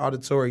meet up in the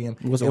auditorium.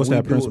 What's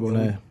that principal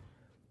name?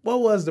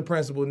 What was the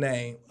principal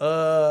name?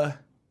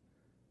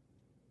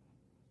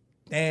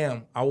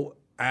 Damn.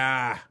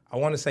 I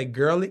want to say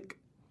Gerlich.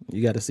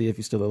 You got to see if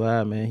he's still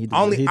alive, man.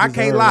 I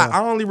can't lie.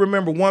 I only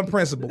remember one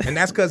principal, and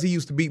that's because he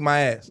used to beat my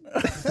ass.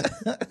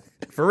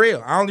 For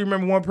real. I only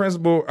remember one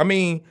principal. I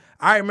mean,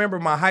 I remember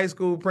my high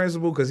school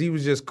principal because he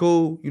was just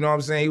cool. You know what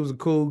I'm saying? He was a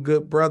cool,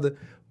 good brother.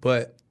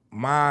 But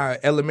my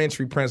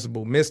elementary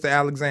principal, Mr.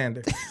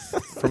 Alexander,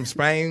 from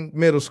Spain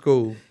Middle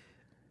School,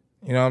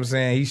 you know what I'm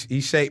saying?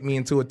 He shaped me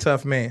into a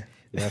tough man.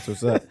 That's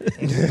what's up.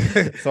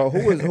 So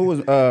who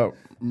was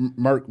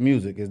Merc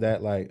Music? Is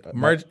that like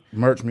Merch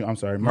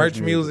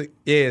Music?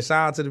 Yeah,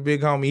 shout out to the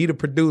big homie. He the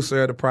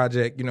producer of the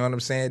project. You know what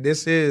I'm saying?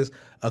 This is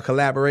a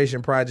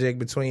collaboration project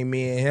between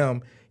me and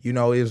him. You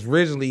know, it was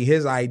originally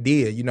his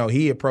idea. You know,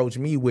 he approached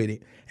me with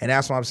it. And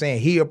that's what I'm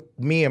saying.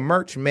 Me and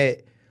Merch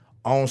met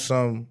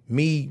on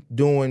me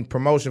doing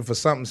promotion for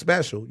something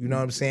special. You know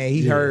what I'm saying?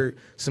 He heard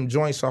some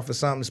joints off of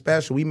something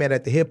special. We met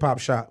at the hip hop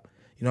shop.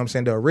 You know what I'm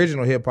saying? The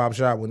original hip hop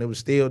shop when it was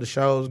still the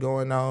shows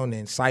going on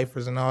and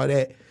ciphers and all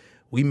that.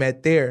 We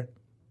met there.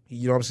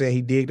 You know what I'm saying?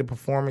 He digged the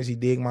performance. He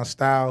digged my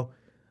style.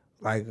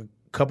 Like a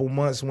couple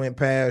months went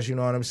past. You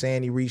know what I'm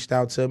saying? He reached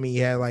out to me. He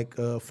had like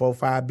 4 or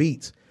 5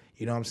 beats.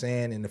 You know what I'm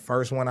saying? And the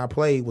first one I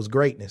played was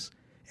Greatness.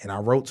 And I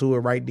wrote to it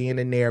right then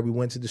and there. We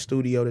went to the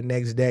studio the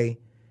next day.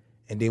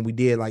 And then we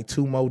did like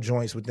 2 more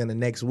joints within the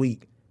next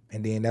week.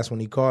 And then that's when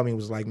he called me and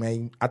was like,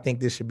 man, I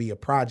think this should be a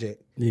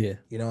project. Yeah.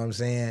 You know what I'm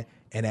saying?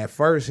 And at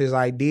first his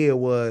idea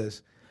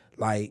was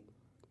like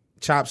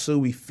Chop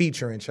Suey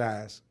featuring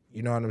Chise.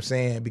 You know what I'm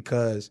saying?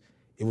 Because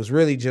it was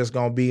really just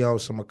going to be on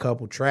a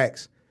couple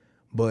tracks.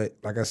 But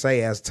like I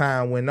say, as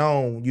time went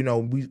on, you know,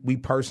 we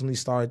personally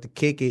started to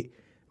kick it,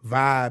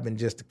 vibe, and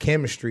just the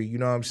chemistry, you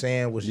know what I'm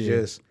saying, was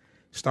just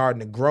starting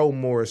to grow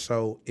more.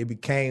 So it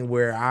became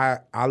where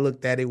I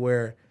looked at it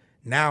where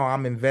now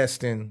I'm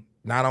investing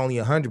not only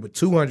 100 but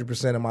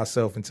 200% of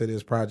myself into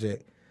this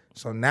project.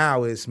 So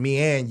now it's me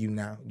and you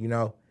now, you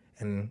know,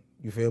 and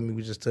you feel me?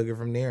 We just took it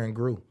from there and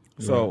grew.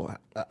 So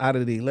out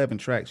of the 11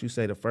 tracks, you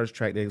say the first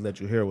track they let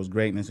you hear was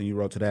Greatness, and you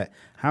wrote to that.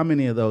 How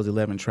many of those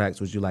 11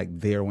 tracks was you like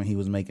there when he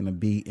was making the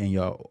beat and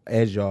y'all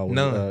was,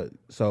 None.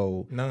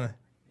 None.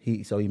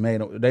 He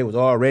made they was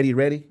already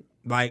ready.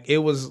 Like it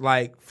was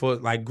like for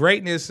like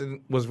Greatness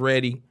was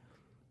ready,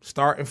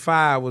 Starting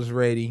 5 was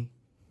ready,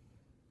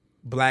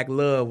 Black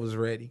Love was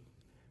ready,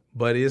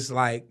 but it's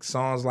like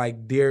songs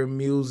like Dear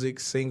Music,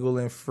 Single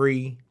and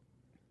Free,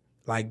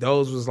 like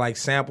those was like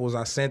samples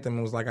I sent them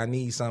and was like I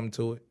need something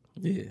to it.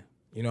 Yeah.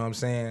 You know what I'm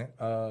saying?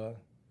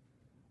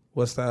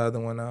 What's the other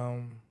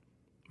one?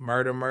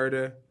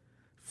 Murder,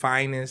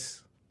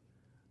 Finest,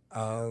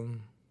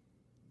 On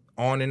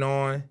and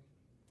On.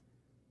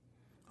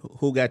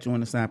 Who got you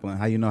in the sampling?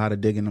 How you know how to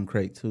dig in them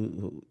crates?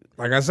 Who?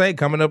 Like I say,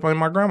 coming up in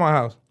my grandma's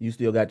house. You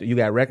still got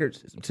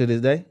records to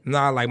this day?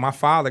 Nah, like my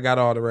father got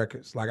all the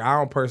records. Like I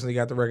don't personally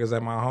got the records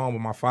at my home,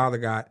 but my father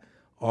got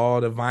all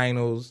the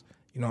vinyls,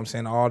 you know what I'm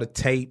saying, all the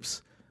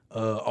tapes,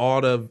 all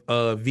the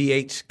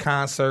VH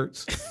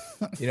concerts.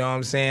 You know what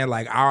I'm saying?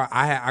 Like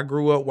I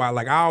grew up while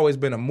like I always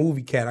been a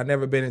movie cat. I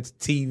never been into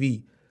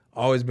TV.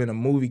 Always been a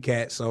movie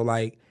cat. So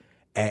like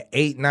at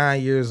 8,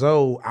 9 years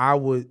old, I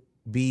would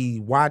be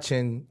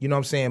watching, you know what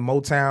I'm saying,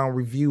 Motown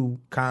Review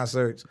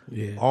concerts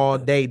all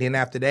day. Then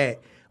after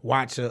that,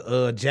 watch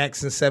a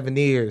Jackson 7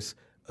 Years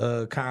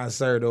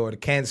concert or the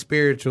Can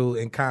Spiritual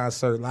in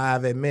concert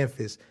live at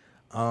Memphis.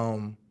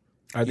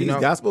 Are these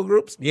gospel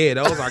groups? Yeah,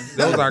 those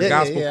are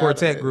gospel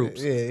quartet groups.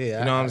 Yeah. You know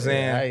what I'm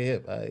saying? I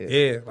hip.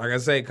 Yeah, like I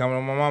say, coming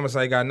on my mama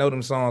say, I know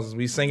them songs.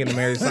 We singing them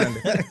every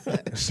Sunday.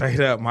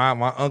 Straight up, my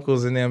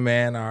uncles and them,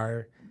 man,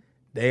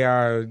 they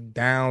are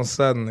down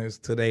Southerners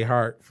to their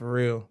heart, for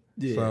real.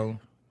 Yeah. So,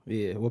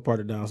 yeah. What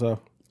part of down south?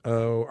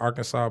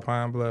 Arkansas,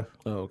 Pine Bluff.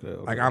 Oh, okay.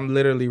 Like I'm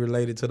literally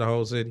related to the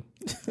whole city.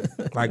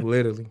 Like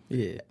literally.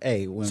 Yeah.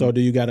 Hey, so do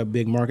you got a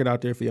big market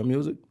out there for your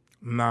music?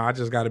 Nah, I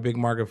just got a big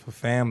market for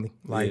family.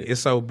 Like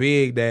it's so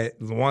big that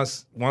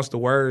once the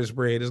word is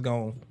spread, it's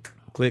gonna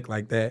click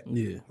like that.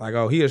 Yeah. Like,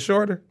 oh, he a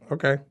shorter?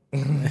 Okay.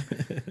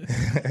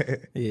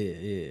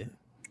 Yeah.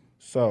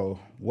 So,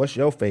 what's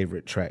your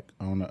favorite track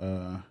on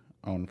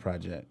the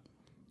project?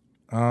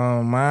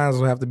 Mine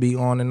will have to be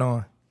On and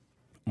On.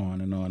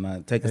 On and On.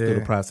 Now, take us through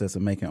the process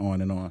of making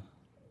On and On.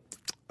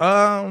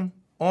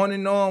 On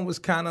and On was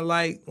kind of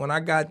like when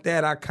I got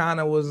that, I kind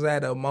of was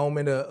at a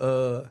moment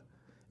of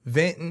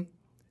venting.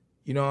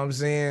 You know what I'm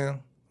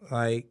saying?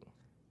 Like,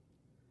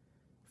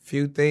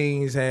 few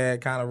things had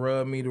kind of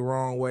rubbed me the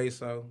wrong way.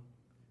 So,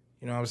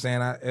 you know what I'm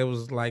saying? It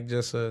was like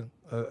just a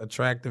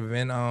track to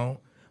vent on.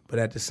 But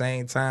at the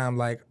same time,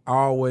 like, I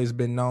always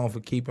been known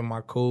for keeping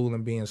my cool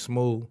and being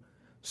smooth.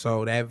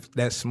 So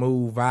that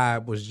smooth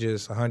vibe was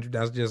just 100.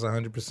 That's just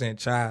 100%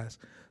 Chise.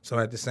 So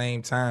at the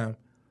same time,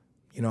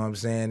 you know what I'm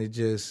saying? It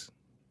just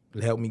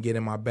it helped me get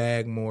in my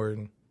bag more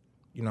and,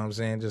 you know what I'm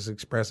saying, just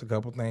express a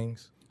couple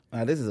things.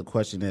 This is a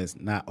question that's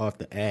not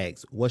often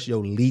asked. What's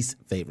your least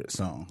favorite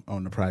song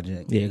on the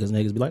project? Yeah, because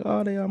niggas be like,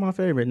 oh, they are my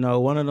favorite. No,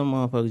 one of them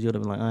motherfuckers, you'd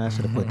have been like, I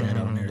should have put that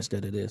on there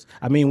instead of this.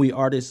 I mean, we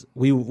artists,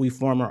 we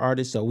former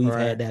artists, so we've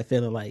had that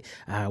feeling like,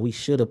 we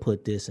should have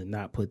put this and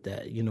not put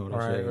that. You know what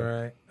I'm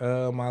saying?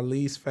 Right. My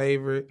least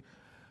favorite,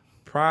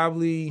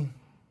 probably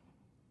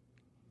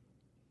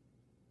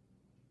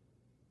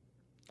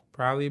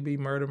be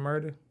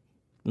Murder.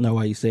 No,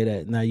 why you say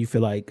that? Now you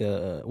feel like,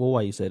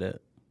 why you say that?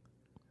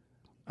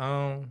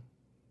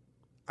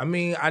 I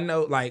mean, I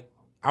know, like,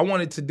 I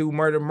wanted to do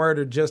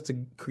Murder just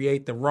to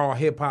create the raw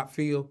hip hop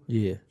feel.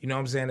 Yeah. You know what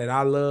I'm saying, that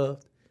I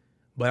loved.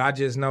 But I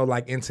just know,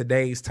 like, in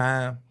today's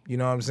time, you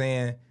know what I'm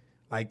saying,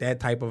 like,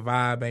 that type of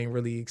vibe ain't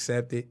really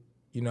accepted,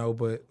 you know.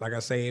 But like I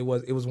say, it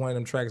was one of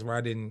them tracks where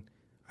I didn't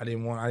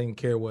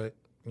care what,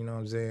 you know what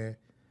I'm saying.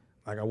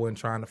 Like, I wasn't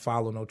trying to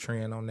follow no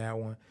trend on that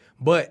one.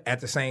 But at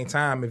the same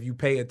time, if you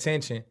pay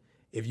attention,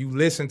 if you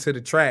listen to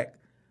the track,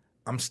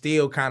 I'm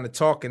still kind of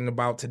talking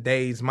about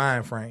today's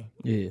mind frame.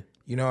 Yeah.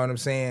 You know what I'm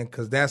saying?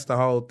 Because that's the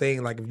whole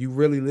thing. Like, if you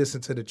really listen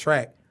to the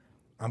track,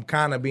 I'm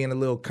kind of being a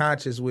little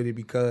conscious with it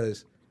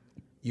because,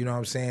 you know what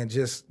I'm saying,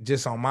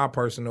 just on my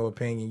personal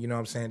opinion, you know what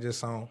I'm saying,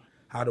 just on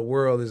how the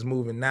world is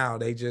moving now,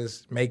 they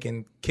just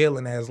making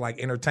killing as, like,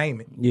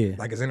 entertainment. Yeah.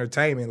 Like, it's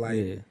entertainment. Like,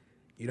 you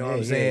know what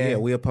I'm saying? Yeah,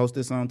 we'll post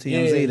this on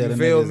TMZ. You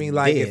feel me?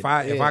 Like, if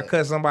I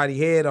cut somebody's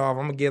head off,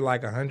 I'm going to get,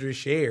 like, 100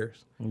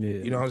 shares.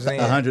 Yeah. You know what I'm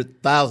saying?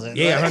 100,000.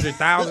 Yeah,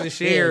 100,000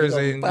 shares,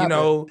 and you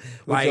know,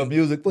 like, I'm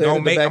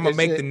gonna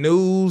make the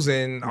news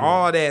and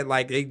all that.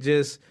 Like, they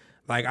just,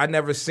 like, I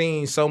never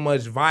seen so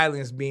much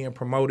violence being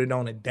promoted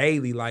on a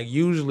daily. Like,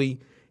 usually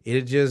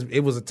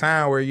it was a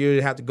time where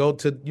you'd have to go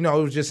to, you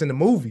know, it was just in the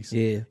movies.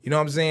 Yeah, you know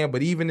what I'm saying.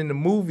 But even in the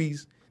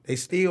movies, they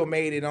still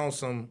made it on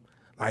some,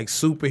 like,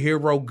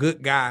 superhero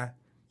good guy,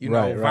 you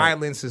know,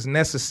 violence is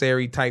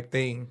necessary type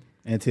thing.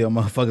 Until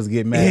motherfuckers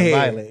get mad and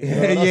violent. You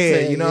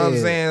know you know what I'm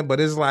saying?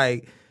 But it's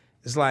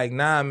like,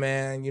 nah,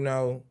 man, you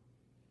know,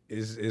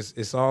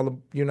 it's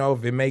all, you know,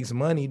 if it makes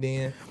money,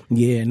 then.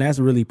 Yeah, and that's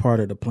really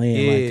part of the plan,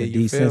 like, to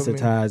you feel me?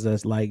 desensitize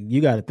us. Like,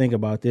 you got to think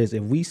about this.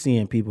 If we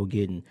seeing people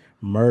getting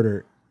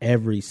murdered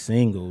every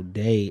single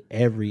day,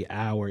 every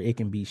hour, it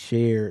can be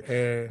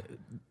shared.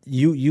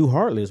 You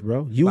heartless,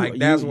 bro.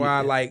 That's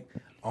why, like,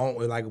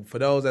 for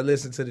those that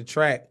listen to the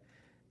track,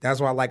 that's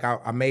why, like,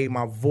 I made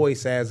my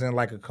voice as in,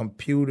 like, a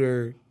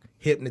computer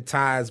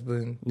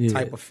hypnotizing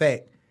type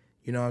effect.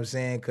 You know what I'm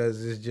saying?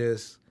 Because it's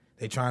just,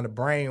 they trying to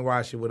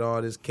brainwash it with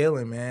all this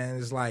killing, man.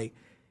 It's like,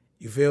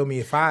 you feel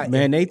me?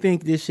 They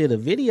think this shit a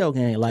video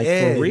game, like,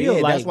 for real.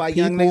 Yeah, like, that's why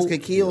young niggas can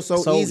kill so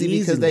easy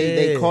because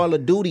they Call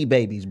of Duty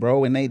babies,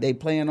 bro, and they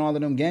playing all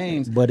of them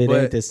games. But it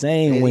ain't the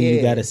same when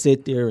you got to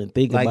sit there and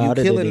think like about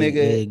you it. Kill a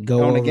nigga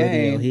go on the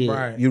game,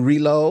 right. You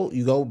reload,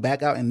 you go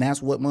back out, and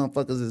that's what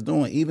motherfuckers is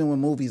doing. Even with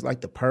movies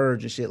like The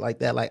Purge and shit like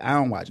that, like, I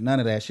don't watch none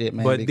of that shit,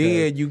 man. But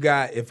then you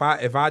got, if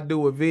I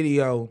do a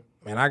video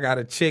and I got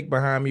a chick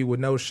behind me with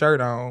no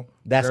shirt on,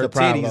 that's her the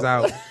problem. Titties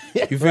out.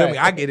 You feel me?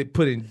 I get it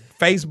put in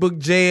Facebook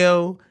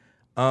jail.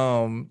 You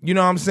know what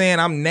I'm saying?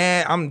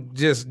 I'm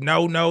just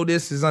no,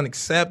 this is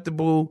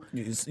unacceptable.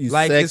 You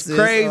like, sexist, it's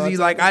crazy.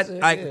 Like,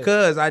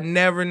 cause I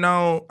never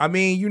know. I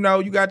mean, you know,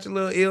 you got your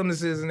little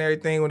illnesses and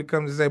everything when it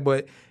comes to say,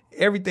 but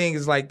everything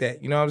is like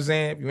that. You know what I'm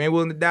saying? If you ain't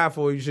willing to die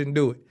for it, you shouldn't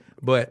do it.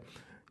 But,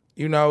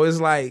 you know, it's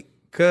like,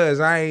 cause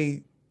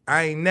I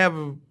ain't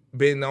never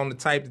been on the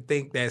type to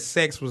think that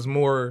sex was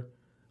more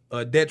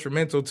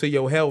detrimental to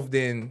your health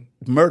than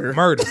murder.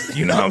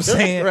 You know what I'm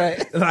saying?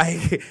 Right.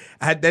 Like,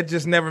 that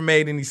just never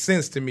made any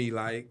sense to me.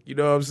 Like, you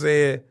know what I'm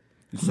saying?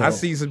 So, I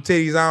see some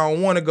titties, I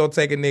don't want to go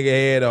take a nigga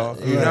head off.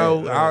 You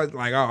know? Right. I was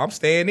like, I'm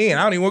staying in.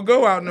 I don't even want to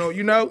go out, no,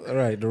 you know?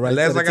 Right.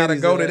 Unless I got to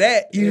go to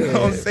that. You know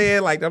what I'm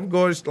saying? Like, I'm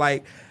going,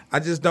 like,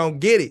 I just don't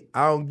get it.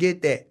 I don't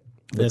get that.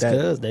 That's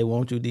because they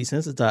want you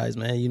desensitized,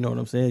 man. You know what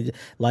I'm saying?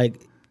 Like,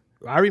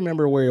 I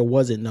remember where it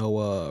wasn't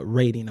no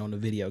rating on the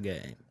video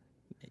game.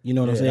 You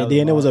know what I'm saying?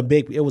 Then it was a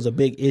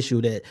big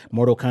issue that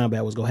Mortal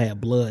Kombat was gonna have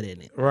blood in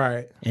it.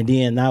 Right. And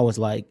then now it's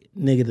like,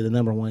 nigga, the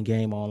number one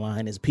game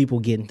online is people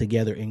getting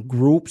together in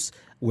groups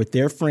with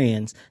their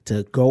friends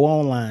to go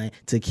online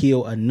to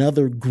kill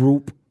another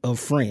group of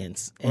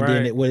friends. And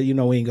then we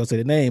ain't gonna say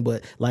the name,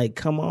 but, like,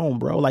 come on,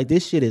 bro. Like,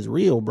 this shit is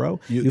real, bro.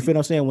 You feel what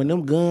I'm saying? When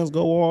them guns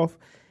go off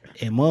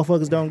and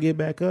motherfuckers don't get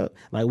back up,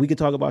 like, we could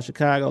talk about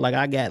Chicago. Like,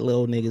 I got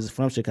little niggas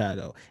from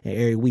Chicago, and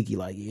every week he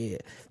like, yeah,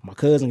 my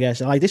cousin got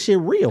shot. Like, this shit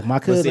real. My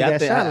cousin got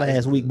shot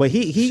last week, but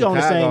he Chicago, on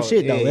the same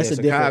shit though. That's a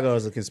different. Chicago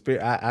is a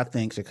conspiracy. I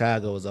think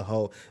Chicago as a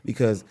whole,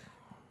 because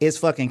it's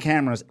fucking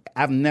cameras.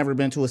 I've never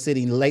been to a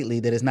city lately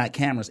that is not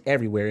cameras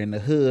everywhere in the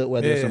hood,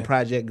 whether it's some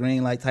Project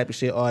Green like type of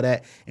shit, all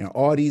that, and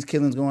all these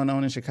killings going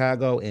on in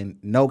Chicago and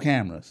no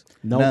cameras.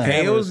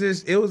 Hey, it was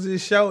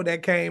this show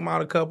that came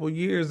out a couple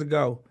years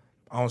ago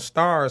on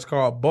Stars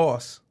called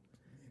Boss.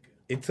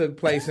 It took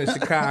place in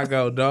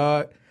Chicago,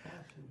 dog.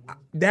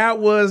 That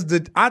was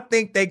I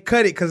think they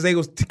cut it because they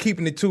was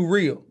keeping it too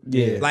real.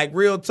 Yeah. Like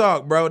real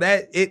talk, bro.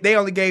 They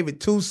only gave it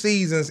 2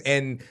 seasons,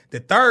 and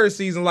the 3rd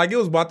season, like it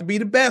was about to be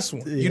the best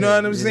one. You know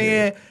what I'm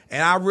saying?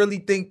 And I really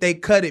think they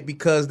cut it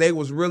because they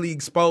was really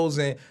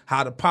exposing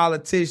how the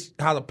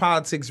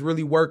politics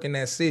really work in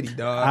that city,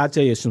 dog. I'll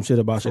tell you some shit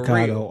about For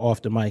Chicago real.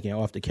 off the mic and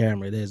off the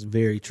camera. That's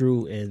very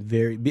true and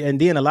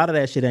then a lot of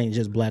that shit ain't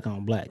just black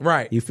on black.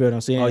 Right. You feel what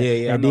I'm saying? Oh,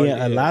 yeah, And I know,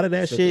 then a lot of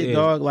that So, shit, yeah.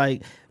 dog,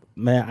 like,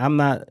 man, I'm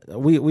not.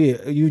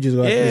 You just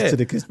go to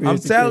the conspiracy. I'm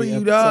telling theory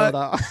you, dog.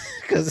 episode,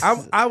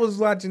 'cause I was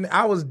watching.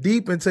 I was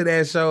deep into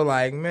that show.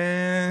 Like,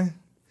 man,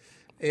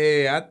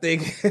 yeah, I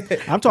think.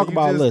 I'm talking you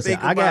about. just Listen,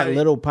 think I got about it.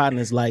 little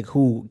partners like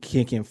who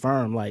can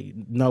confirm. Like,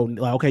 no,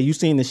 like, okay, you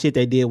seen the shit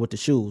they did with the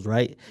shoes,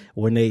 right?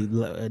 When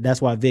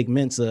that's why Vic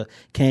Mensa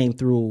came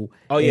through.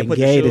 Oh, yeah, and put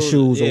the gave the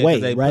shoes- shoes yeah, 'cause away,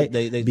 they put- right?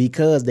 they-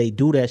 because they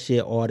do that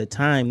shit all the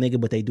time, nigga.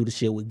 But they do the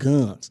shit with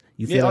guns.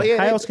 You feel? Yeah, oh, like, yeah,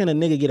 how they- else can a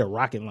nigga get a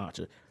rocket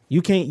launcher? I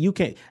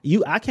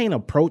can't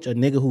approach a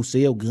nigga who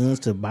sell guns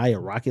to buy a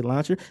rocket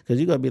launcher because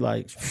you gonna be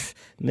like,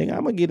 nigga,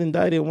 I'm gonna get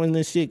indicted when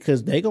this shit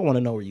because they gonna want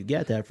to know where you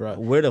got that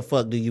from. Where the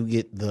fuck do you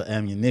get the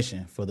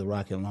ammunition for the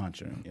rocket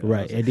launcher? You know what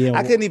Right, I'm saying? and then-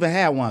 I couldn't even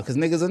have one because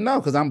niggas will know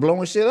because I'm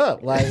blowing shit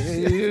up. Like,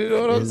 you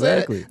know what I'm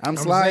Exactly. saying? I'm I'm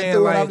sliding saying,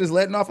 through and I'm like- just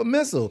letting off a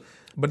missile.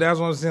 But that's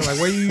what I'm saying. Like,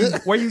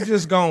 where you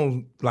just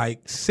gonna like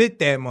sit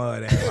that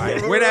mud at?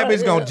 Like, where that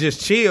bitch gonna just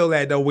chill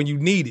at though when you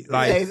need it?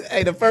 Like,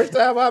 Hey, the first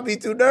time I'll be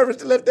too nervous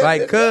to lift that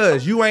like, bitch up.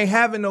 cuz you ain't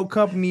having no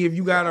company if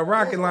you got a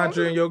rocket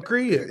launcher in your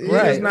crib. You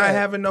Right, just not right.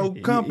 having no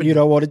company. You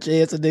don't want a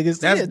chance of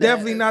niggas. That's seeing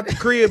definitely that. not the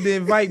crib to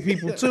invite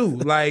people to.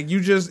 Like,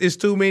 it's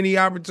too many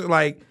opportunities.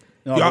 Like,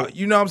 No, y'all, but-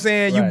 you know what I'm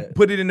saying? You Right.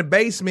 put it in the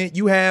basement.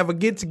 You have a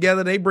get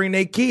together. They bring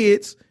their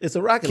kids. It's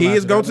a rocket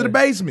Kids launcher go right to the there.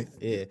 basement.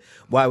 Yeah.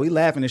 Why we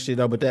laughing and shit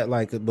though, but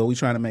we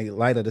trying to make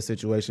light of the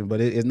situation. But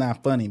it's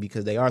not funny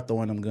because they are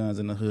throwing them guns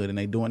in the hood and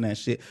they doing that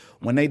shit.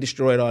 When they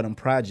destroyed all them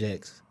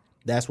projects,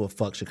 that's what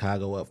fucked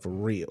Chicago up for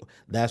real.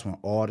 That's when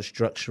all the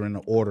structure and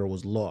the order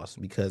was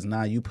lost because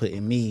now you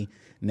putting me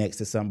next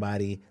to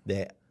somebody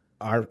that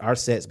our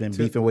set's been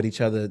beefing with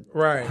each other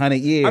 100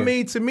 years. I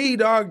mean, to me,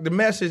 dog, the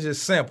message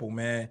is simple,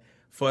 man.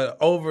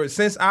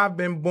 Since I've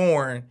been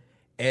born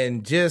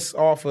and just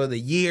off of the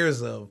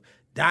years of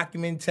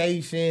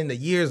documentation, the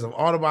years of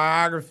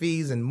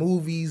autobiographies and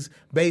movies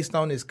based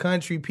on this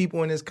country,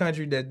 people in this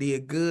country that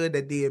did good,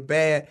 that did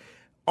bad,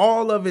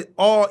 all of it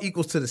all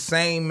equals to the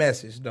same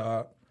message,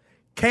 dog.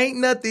 Can't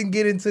nothing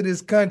get into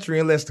this country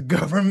unless the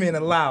government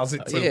allows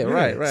it to. Yeah,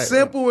 right.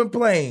 Simple and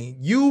plain.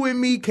 You and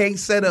me can't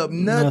set up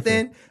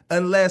nothing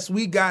unless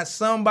we got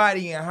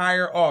somebody in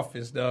higher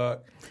office, dog.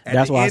 At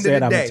That's the why I end of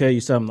said the I'm gonna day, tell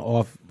you something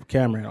off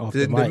camera and off the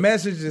the mic.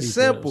 message is You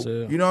feel what I'm simple.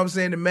 saying? You know what I'm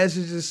saying? The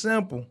message is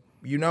simple,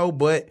 you know,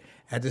 but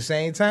at the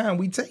same time,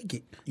 we take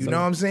it. You know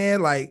what I'm saying?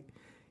 Like,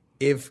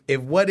 if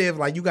what if,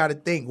 like, you got to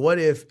think, what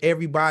if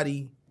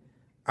everybody,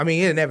 I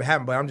mean, it never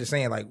happened, but I'm just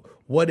saying, like,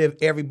 what if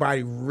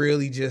everybody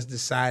really just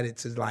decided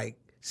to, like,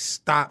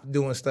 stop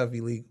doing stuff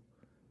illegal?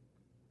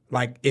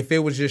 Like, if it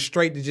was just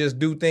straight to just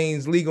do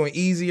things legal and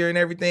easier and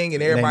everything,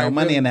 and There ain't everybody no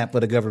money really- in that for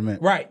the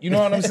government. Right, you know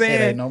what I'm saying?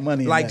 There ain't no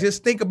money in like, that.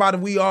 just think about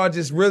if we all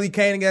just really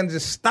came together and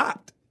just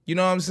stopped. You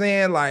know what I'm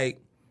saying?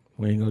 Like,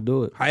 We ain't gonna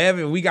do it.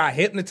 however, we got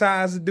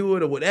hypnotized to do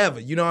it or whatever.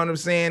 You know what I'm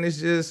saying?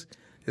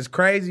 It's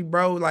crazy,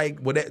 bro.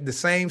 Like, the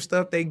same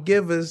stuff they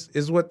give us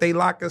is what they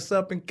lock us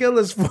up and kill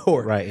us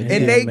for. Right, And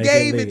then they make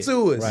gave it it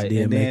to us. Right.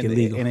 And Then make it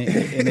legal. And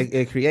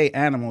it create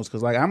animals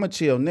because, like, I'm a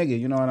chill nigga,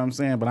 you know what I'm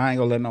saying? But I ain't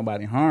gonna let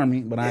nobody harm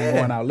me. But I ain't Yeah.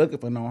 going out looking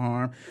for no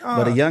harm.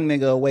 But a young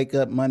nigga will wake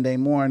up Monday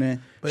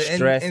morning But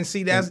stressed. and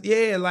see, that's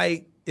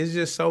like, it's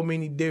just so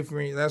many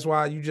different. That's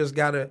why you just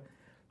gotta,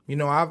 you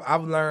know,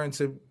 I've learned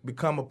to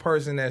become a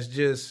person that's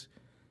just,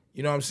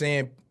 you know what I'm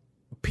saying,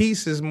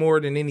 peace is more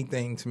than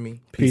anything to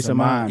me. Peace of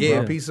mind, Yeah,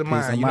 bro. peace of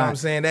mind. You know what I'm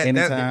saying?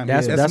 Anytime,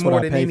 That's yeah. That's more what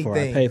I than pay anything. for.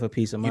 I pay for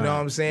peace of mind. You know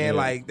what I'm saying? Yeah.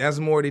 Like, that's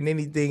more than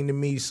anything to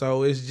me.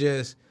 So it's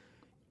just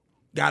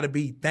gotta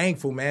be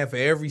thankful, man, for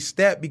every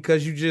step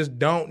because you just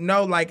don't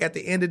know. Like, at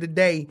the end of the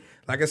day,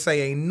 like I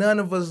say, ain't none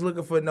of us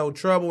looking for no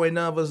trouble, ain't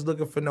none of us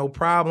looking for no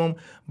problem,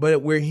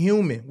 but we're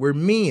human. We're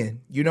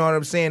men. You know what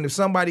I'm saying? If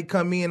somebody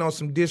come in on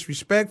some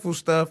disrespectful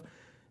stuff,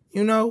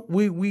 you know,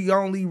 we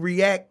only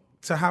react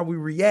to how we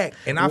react.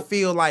 And I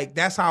feel like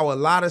that's how a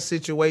lot of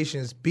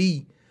situations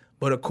be.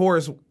 But of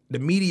course, the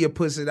media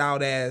puts it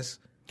out as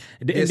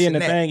And this then the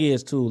and that. thing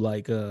is too,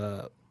 like,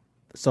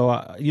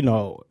 you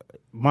know,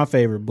 my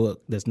favorite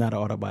book that's not an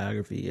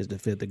autobiography is The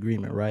Fifth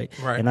Agreement, right?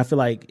 Right. And I feel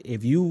like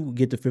if you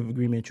get The Fifth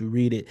Agreement, you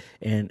read it,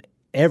 and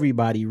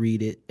everybody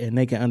read it, and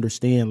they can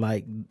understand,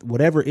 like,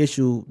 whatever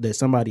issue that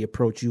somebody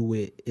approach you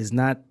with is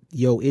not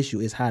your issue,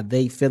 it's how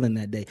they feeling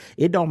that day.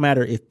 It don't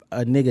matter if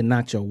a nigga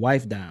knocked your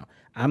wife down.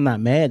 I'm not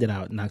mad that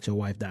I knocked your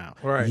wife down.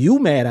 Right. You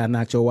mad I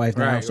knocked your wife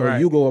down, Right, so right.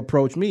 you go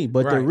approach me.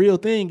 But the Right. real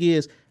thing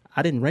is,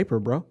 I didn't rape her,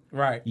 bro.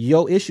 Right.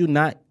 Your issue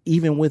not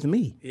even with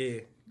me.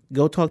 Yeah.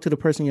 Go talk to the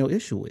person your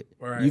issue with.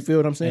 Right. You feel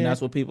what I'm saying? And that's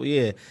what people,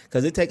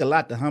 because it take a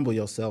lot to humble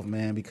yourself,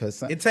 man.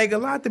 Because It take a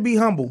lot to be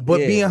humble,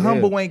 but Yeah, being yeah.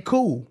 humble ain't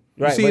cool.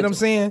 You see what I'm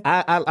saying?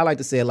 I like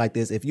to say it like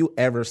this. If you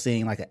ever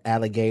seen like an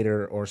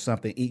alligator or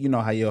something, you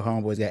know how your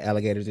homeboys got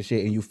alligators and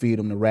shit and you feed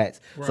them to rats.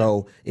 Right.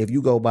 So if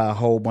you go buy a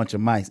whole bunch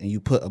of mice and you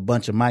put a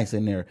bunch of mice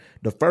in there,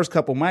 the first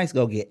couple mice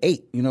go get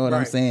ate. You know what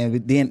I'm saying?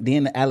 But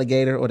then the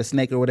alligator or the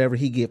snake or whatever,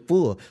 he get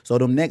full. So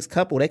them next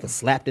couple, they can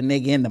slap the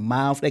nigga in the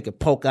mouth. They can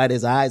poke out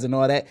his eyes and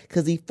all that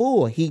because he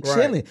full. He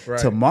chilling. Right.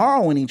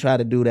 Tomorrow when he try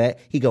to do that,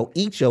 he go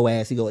eat your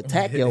ass. He go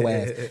attack your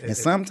ass. And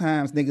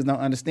sometimes niggas don't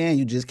understand.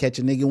 You just catch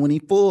a nigga when he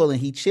full and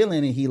he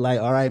chilling and he like,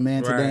 all right,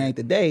 man, today ain't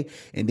the day.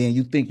 And then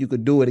you think you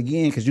could do it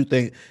again because you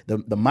think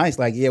the mice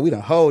like, yeah, we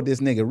done hold this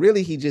nigga.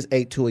 Really, he just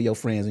ate 2 of your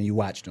friends and you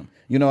watched him.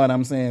 You know what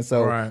I'm saying?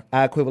 So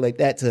I equivalent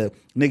that to,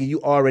 nigga,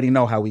 you already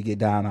know how we get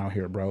down out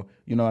here, bro.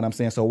 You know what I'm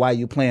saying? So why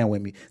you playing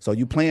with me? So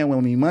you playing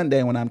with me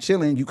Monday when I'm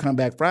chilling. You come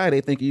back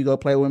Friday thinking you go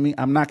play with me.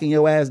 I'm knocking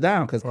your ass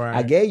down because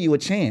I gave you a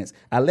chance.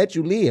 I let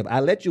you live. I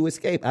let you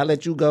escape. I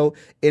let you go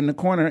in the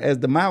corner as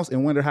the mouse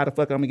and wonder how the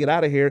fuck I'm going to get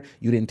out of here.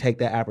 You didn't take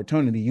that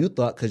opportunity. You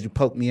thought because you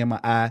poked me in my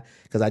eye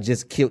because I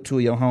just killed 2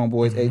 of your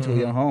homeboys, ate 2 of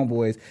your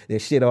homeboys, that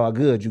shit all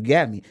good. You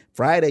got me.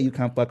 Friday you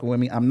come fucking with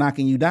me. I'm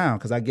knocking you down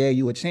because I gave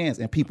you a chance.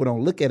 And people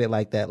don't look at it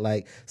like that.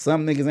 Like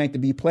some niggas ain't to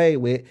be played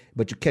with,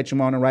 but you catch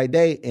them on the right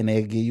day and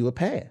they'll give you a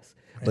pass.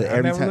 But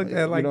every time, you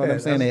know what I'm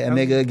saying? A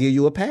nigga will give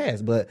you a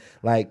pass. But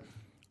like,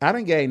 I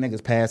done gave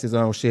niggas passes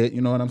on shit,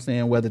 you know what I'm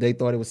saying? Whether they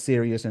thought it was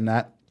serious or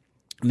not.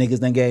 Niggas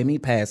done gave me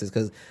passes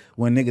because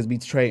when niggas be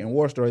trading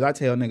war stories, I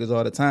tell niggas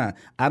all the time,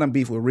 I done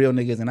beef with real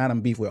niggas and I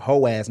done beef with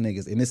hoe ass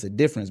niggas. And it's a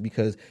difference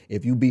because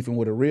if you beefing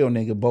with a real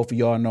nigga, both of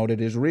y'all know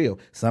that it's real.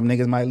 Some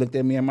niggas might look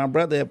at me and my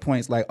brother at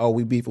points like, oh,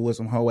 we beefing with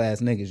some hoe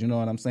ass niggas. You know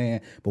what I'm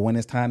saying? But when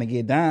it's time to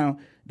get down,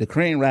 the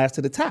cream rise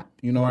to the top.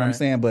 You know what I'm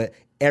saying? But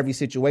every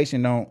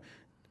situation don't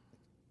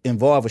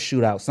involve a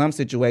shootout. Some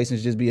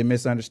situations just be a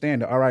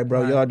misunderstanding. All right,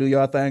 bro, y'all do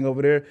y'all thing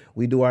over there.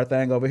 We do our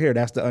thing over here.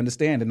 That's the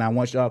understanding. Now,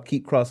 once y'all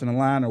keep crossing the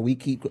line or we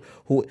keep,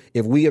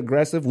 if we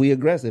aggressive, we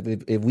aggressive.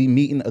 If we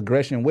meeting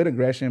aggression with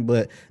aggression,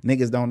 but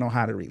niggas don't know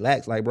how to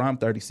relax. Like, bro, I'm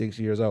 36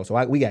 years old.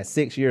 So we got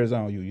 6 years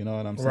on you. You know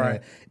what I'm saying?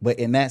 Right. But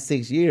in that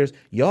 6 years,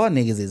 y'all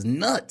niggas is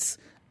nuts.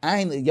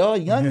 Y'all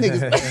young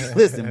niggas.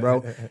 Listen,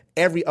 bro,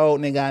 every old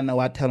nigga I know,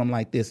 I tell them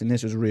like this, and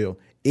this is real.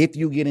 If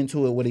you get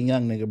into it with a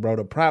young nigga, bro,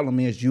 the problem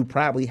is you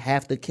probably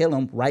have to kill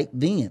him right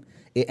then.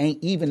 It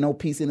ain't even no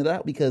piecing it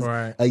out because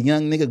a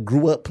young nigga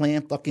grew up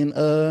playing fucking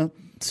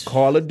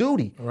Call of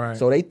Duty. Right.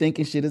 So they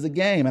thinking shit is a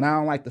game, and I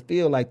don't like to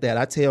feel like that.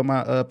 I tell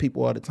my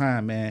people all the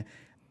time, man,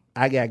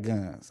 I got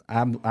guns.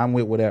 I'm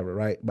with whatever,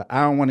 right? But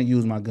I don't want to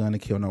use my gun to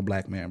kill no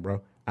black man,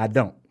 bro. I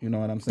don't. You know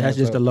what I'm saying? That's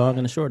just the long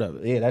and the short of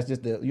it. Yeah, that's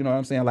just the, you know what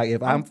I'm saying? Like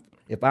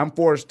if I'm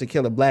forced to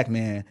kill a black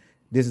man,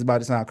 this is about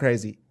to sound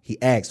crazy, he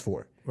asked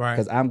for it. Right.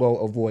 Because I'm going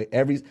to avoid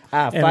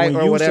fight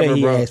or whatever, say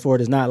he bro. asked for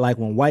it, it's not like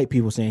when white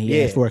people saying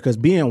he asked for it. Because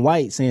being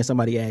white, saying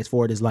somebody asked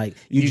for it is like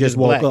you just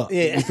woke up.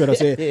 Yeah. You feel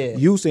what I'm saying?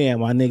 You saying,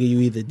 my nigga,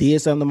 you either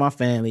did something to my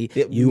family,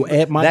 you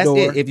at my door.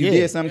 That's it. If you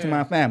did something to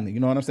my family,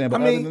 you know what I'm saying?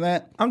 But other than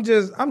that, I'm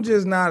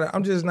just not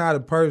a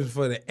person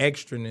for the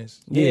extraness.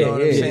 You know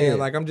what I'm saying?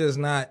 Like, I'm just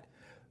not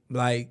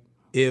like,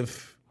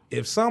 if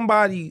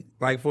somebody,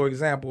 like, for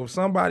example, if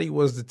somebody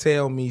was to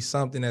tell me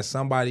something that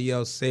somebody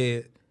else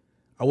said,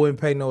 I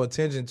wouldn't pay no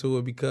attention to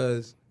it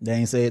because they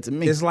ain't say it to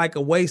me. It's like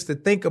a waste to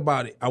think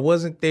about it. I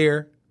wasn't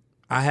there.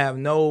 I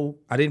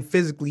didn't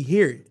physically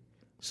hear it.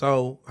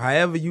 So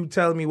however you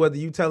telling me, whether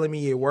you telling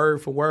me it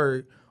word for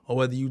word or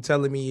whether you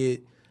telling me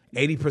it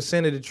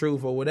 80% of the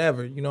truth or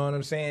whatever, you know what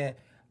I'm saying?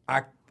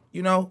 I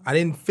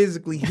didn't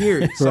physically hear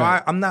it. So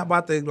I'm not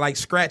about to like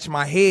scratch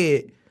my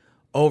head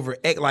over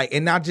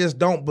and I just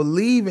don't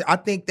believe it. I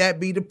think that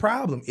be the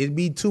problem. It'd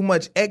be too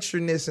much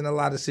extraness in a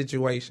lot of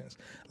situations.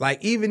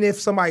 Like, even if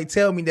somebody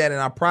tell me that and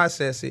I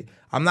process it,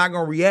 I'm not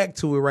gonna react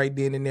to it right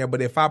then and there.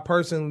 But if I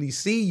personally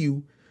see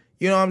you,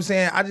 you know what I'm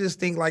saying? I just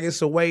think like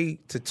it's a way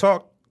to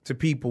talk to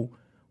people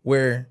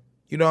where,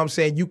 you know what I'm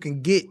saying, you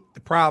can get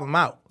the problem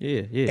out.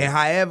 Yeah. And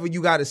however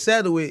you gotta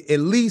settle it, at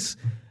least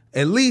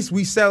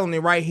we selling it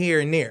right here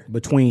and there.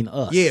 Between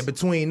us. Yeah,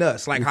 between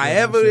us. Like,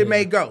 however it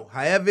may go,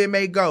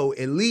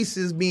 at least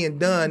it's being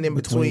done in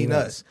between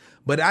us.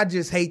 But I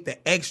just hate the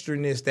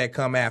extraness that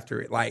come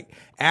after it. Like,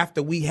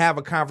 after we have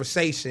a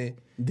conversation,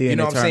 you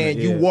know what I'm saying,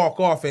 you walk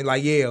off and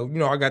like, I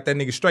got that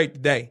nigga straight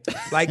today.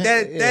 Like,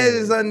 that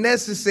is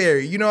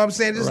unnecessary. You know what I'm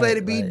saying? Just let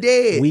it be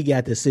dead. We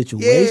got the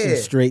situation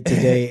straight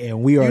today,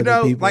 and we are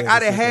the people. Like, I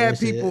done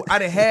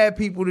had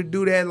people to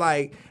do that,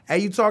 like, hey,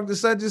 you talk to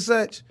such and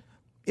such?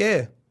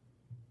 Yeah.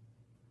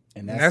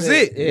 And that's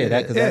it.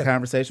 Yeah, because that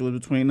conversation was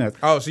between us.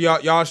 Oh, so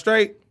y'all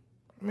straight?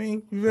 I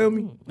mean, you feel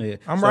me? Yeah.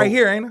 I'm right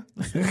here, ain't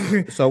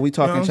I? So we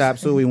talking chop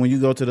suey. When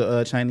you go to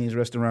the Chinese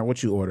restaurant,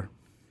 what you order?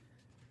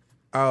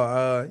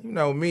 Oh, you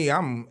know me.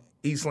 I'm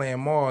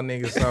Eastland Mall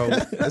nigga, so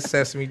that's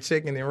sesame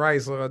chicken and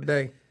rice all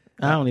day.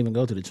 I don't even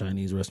go to the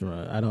Chinese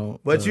restaurant. I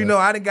don't. But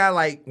I done got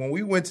like, when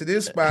we went to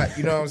this spot,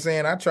 you know what I'm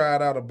saying, I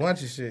tried out a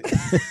bunch of shit.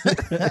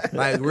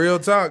 Like, real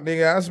talk,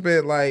 nigga. I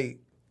spent like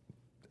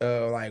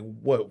like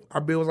what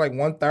our bill was like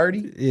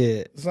 $130.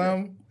 Yeah.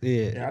 Something.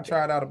 Yeah. And I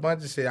tried out a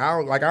bunch of shit.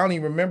 I don't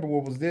even remember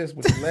what was this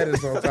with the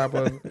lettuce on top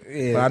of it.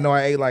 Yeah. But I know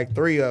I ate like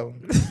 3 of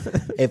them.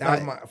 If That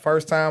was my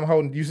first time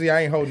holding. You see,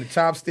 I ain't holding the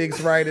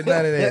chopsticks right or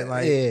none of that.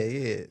 Like,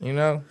 yeah. you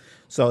know.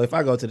 So if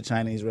I go to the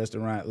Chinese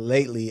restaurant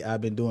lately,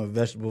 I've been doing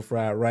vegetable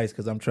fried rice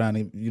because I'm trying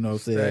to,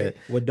 say that.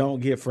 Well,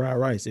 don't get fried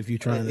rice if you're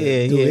trying to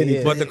Yeah, do yeah, anything.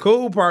 yeah. But the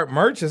cool part,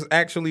 Merch is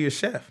actually a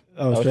chef.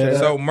 Oh, Oh, straight shit. up.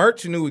 So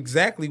Merch knew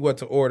exactly what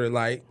to order.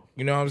 Like,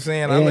 you know what I'm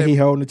saying? And he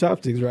holding the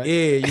chopsticks, right?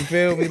 Yeah, you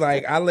feel me?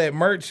 Like, I let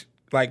Merch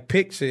like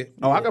pick shit.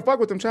 Oh, I can fuck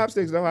with them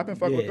chopsticks though. I've been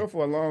fucking with Yeah. them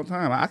for a long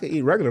time. I could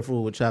eat regular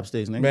food with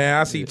chopsticks, nigga. Man,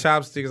 I see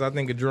chopsticks, I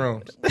think of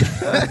drums.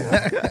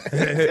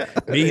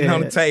 Beating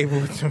on the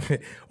table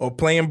or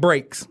playing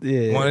breaks.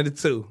 Yeah. One of the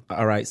two.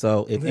 All right,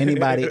 so if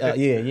anybody,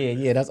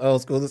 yeah, that's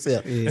old school as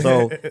hell.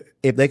 So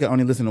if they could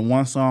only listen to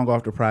one song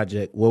off the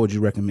project, what would you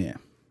recommend?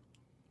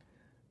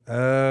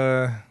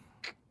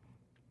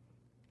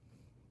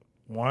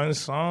 One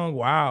song?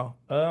 Wow.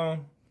 I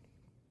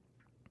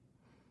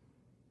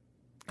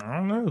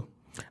don't know.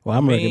 Well,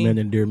 I'm mean,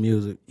 recommending Dear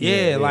Music.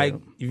 Yeah, like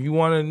if you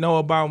want to know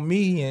about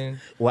me and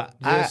Well,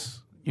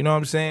 just you know what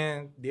I'm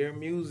saying, their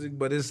music,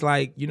 but it's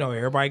like,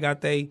 everybody got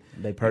they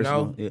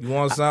personal. You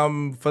want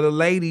something for the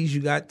ladies,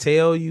 you got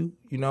Tell You.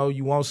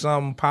 You want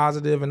something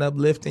positive and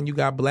uplifting, you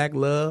got Black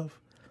Love.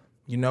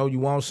 You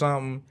want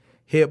something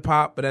hip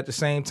hop, but at the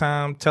same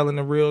time telling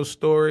the real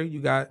story,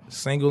 you got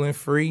Single and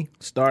Free.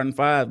 Starting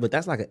 5, but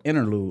that's like an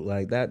interlude,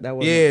 like that. That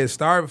was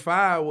Starting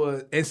 5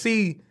 was, and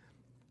see,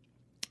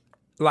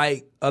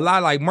 like a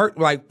lot like Merch,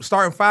 like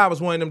Starting 5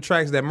 was one of them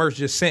tracks that Merch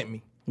just sent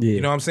me. Yeah.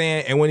 You know what I'm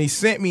saying? And when he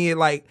sent me it,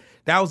 like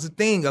that was the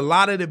thing. A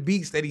lot of the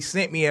beats that he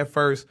sent me at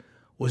first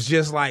was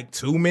just like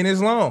 2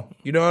 minutes long.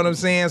 You know what I'm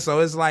saying?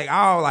 So it's like,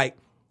 I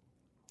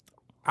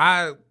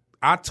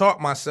taught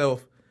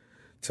myself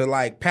to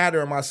like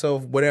pattern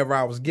myself whatever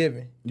I was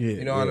given. Yeah,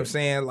 you know what I'm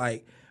saying?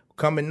 Like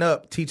coming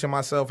up, teaching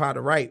myself how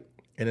to write.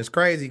 And it's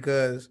crazy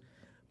because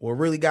what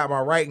really got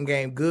my writing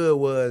game good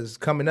was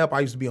coming up,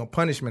 I used to be on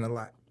punishment a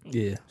lot.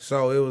 Yeah.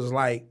 So it was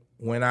like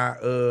when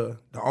the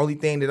only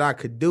thing that I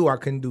couldn't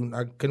watch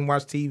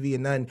TV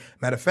and nothing.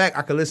 Matter of fact,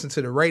 I could listen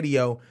to the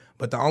radio,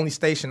 but the only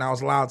station I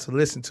was allowed to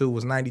listen to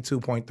was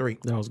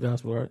 92.3. That was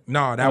gospel, right?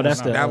 No,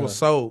 that was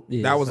soul.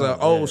 Yeah, that was soul,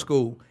 old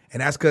school.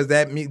 And that's because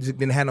that music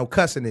didn't have no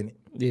cussing in it.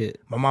 Yeah.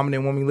 My mama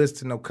didn't want me to listen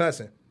to no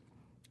cussing.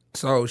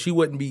 So she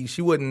wouldn't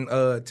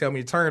tell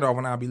me to turn it off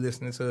when I'd be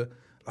listening to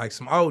like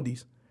some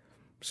oldies.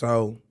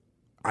 So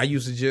I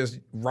used to just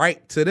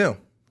write to them.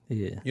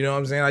 Yeah. You know what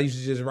I'm saying? I used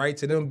to just write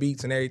to them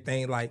beats and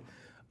everything. Like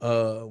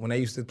when they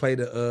used to play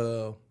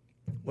the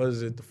what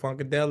is it, the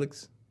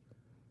Funkadelics?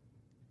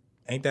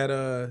 Ain't that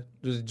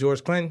was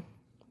George Clinton?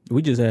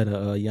 We just had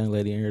a young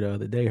lady in here the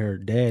other day. Her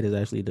dad is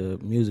actually the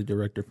music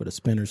director for the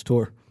Spinners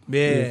tour.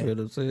 Yeah. You feel what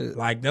I'm saying?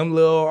 Like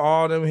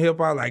all them hip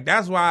hop. Like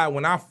that's why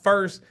when I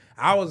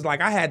was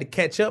like, I had to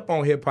catch up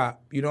on hip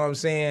hop. You know what I'm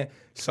saying?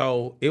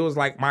 So it was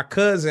like my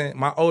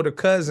older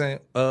cousin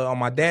on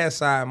my dad's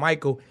side,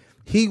 Michael,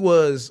 he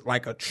was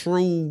like a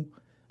true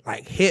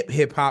like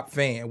hip hop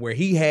fan where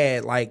he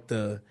had like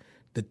the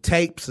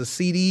tapes, the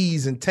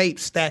CDs and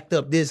tapes stacked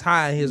up this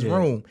high in his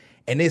room.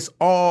 And it's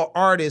all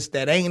artists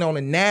that ain't on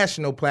a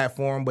national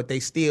platform, but they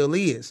still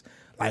is.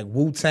 Like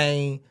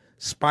Wu-Tang,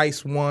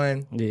 Spice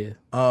One,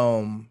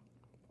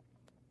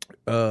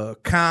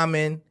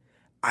 Common,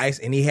 Ice,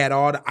 and he had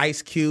all the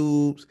Ice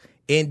Cubes,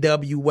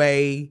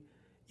 NWA,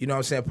 you know what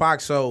I'm saying,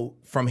 Pac. So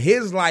from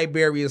his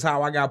library is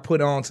how I got put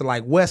on to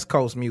like West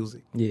Coast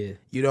music. Yeah.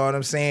 You know what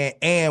I'm saying?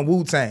 And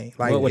Wu-Tang.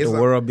 Like what would the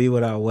world be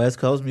without West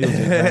Coast music?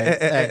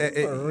 Like,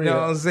 you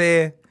know what I'm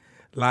saying?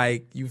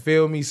 Like, you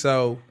feel me?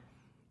 So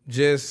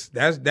just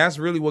that's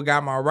really what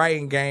got my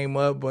writing game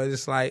up. But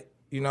it's like,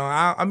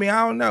 I mean,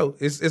 I don't know.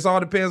 It's all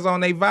depends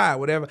on their vibe,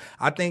 whatever.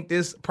 I think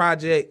this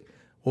project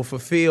will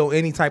fulfill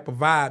any type of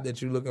vibe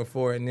that you're looking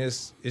for, and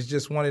it's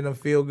just one of them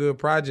feel good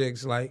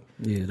projects. Like,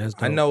 yeah, that's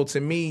dope. I know to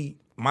me,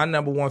 my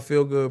number one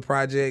feel good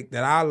project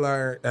that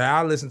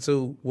I listened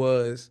to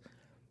was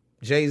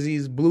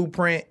Jay-Z's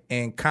Blueprint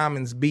and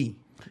Common's B.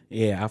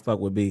 Yeah, I fuck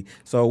with B.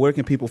 So where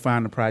can people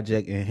find the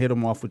project and hit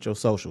them off with your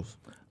socials?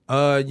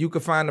 You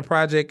can find the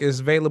project. It's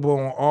available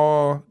on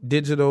all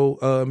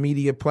digital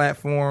media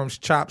platforms.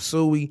 Chop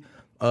Suei.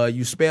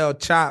 You spell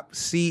Chop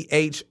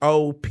CHOPPED.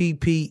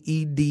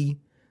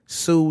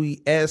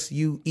 Suei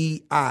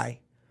SUEI.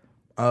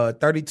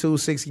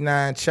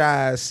 3269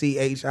 Chise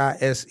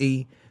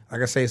CHISE.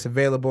 Like I say, it's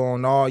available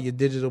on all your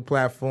digital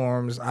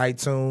platforms: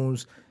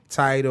 iTunes,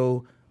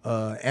 Tidal,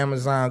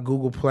 Amazon,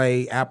 Google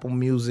Play, Apple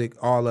Music,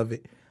 all of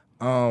it.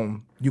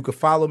 You can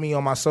follow me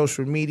on my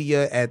social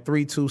media at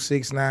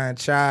 3269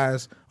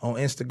 Chise on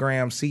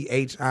Instagram,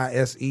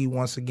 CHISE.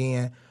 Once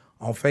again,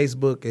 on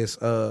Facebook, it's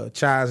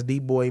Chise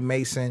D-Boy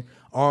Mason.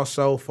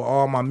 Also, for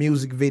all my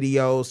music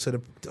videos to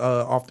the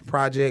off the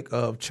project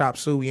of Chop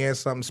Suei and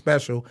Something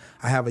Special,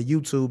 I have a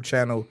YouTube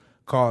channel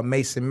called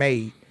Mason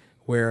Made,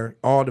 where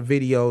all the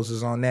videos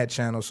is on that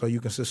channel, so you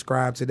can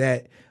subscribe to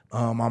that.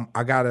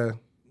 I got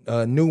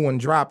a new one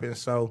dropping,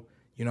 so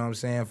You know what I'm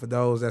saying? For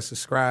those that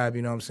subscribe,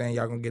 you know what I'm saying,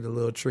 y'all gonna get a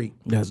little treat.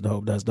 That's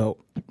dope. That's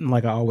dope.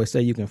 Like I always say,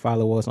 you can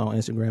follow us on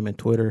Instagram and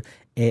Twitter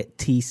at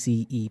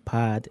TCE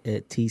Pod,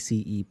 at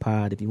TCE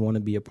Pod. If you want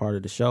to be a part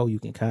of the show, you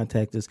can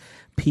contact us,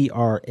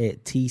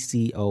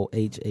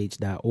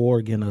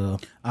 PR@tcohh.org.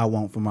 And I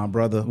want for my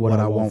brother what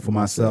I want for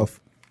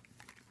myself.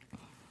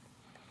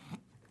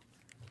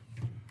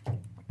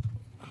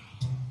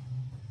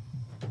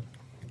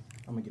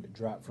 I'm going to get a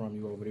drop from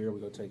you over there. We're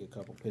going to take a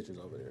couple pictures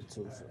over there,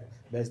 too. So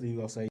basically, you're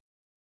going to say,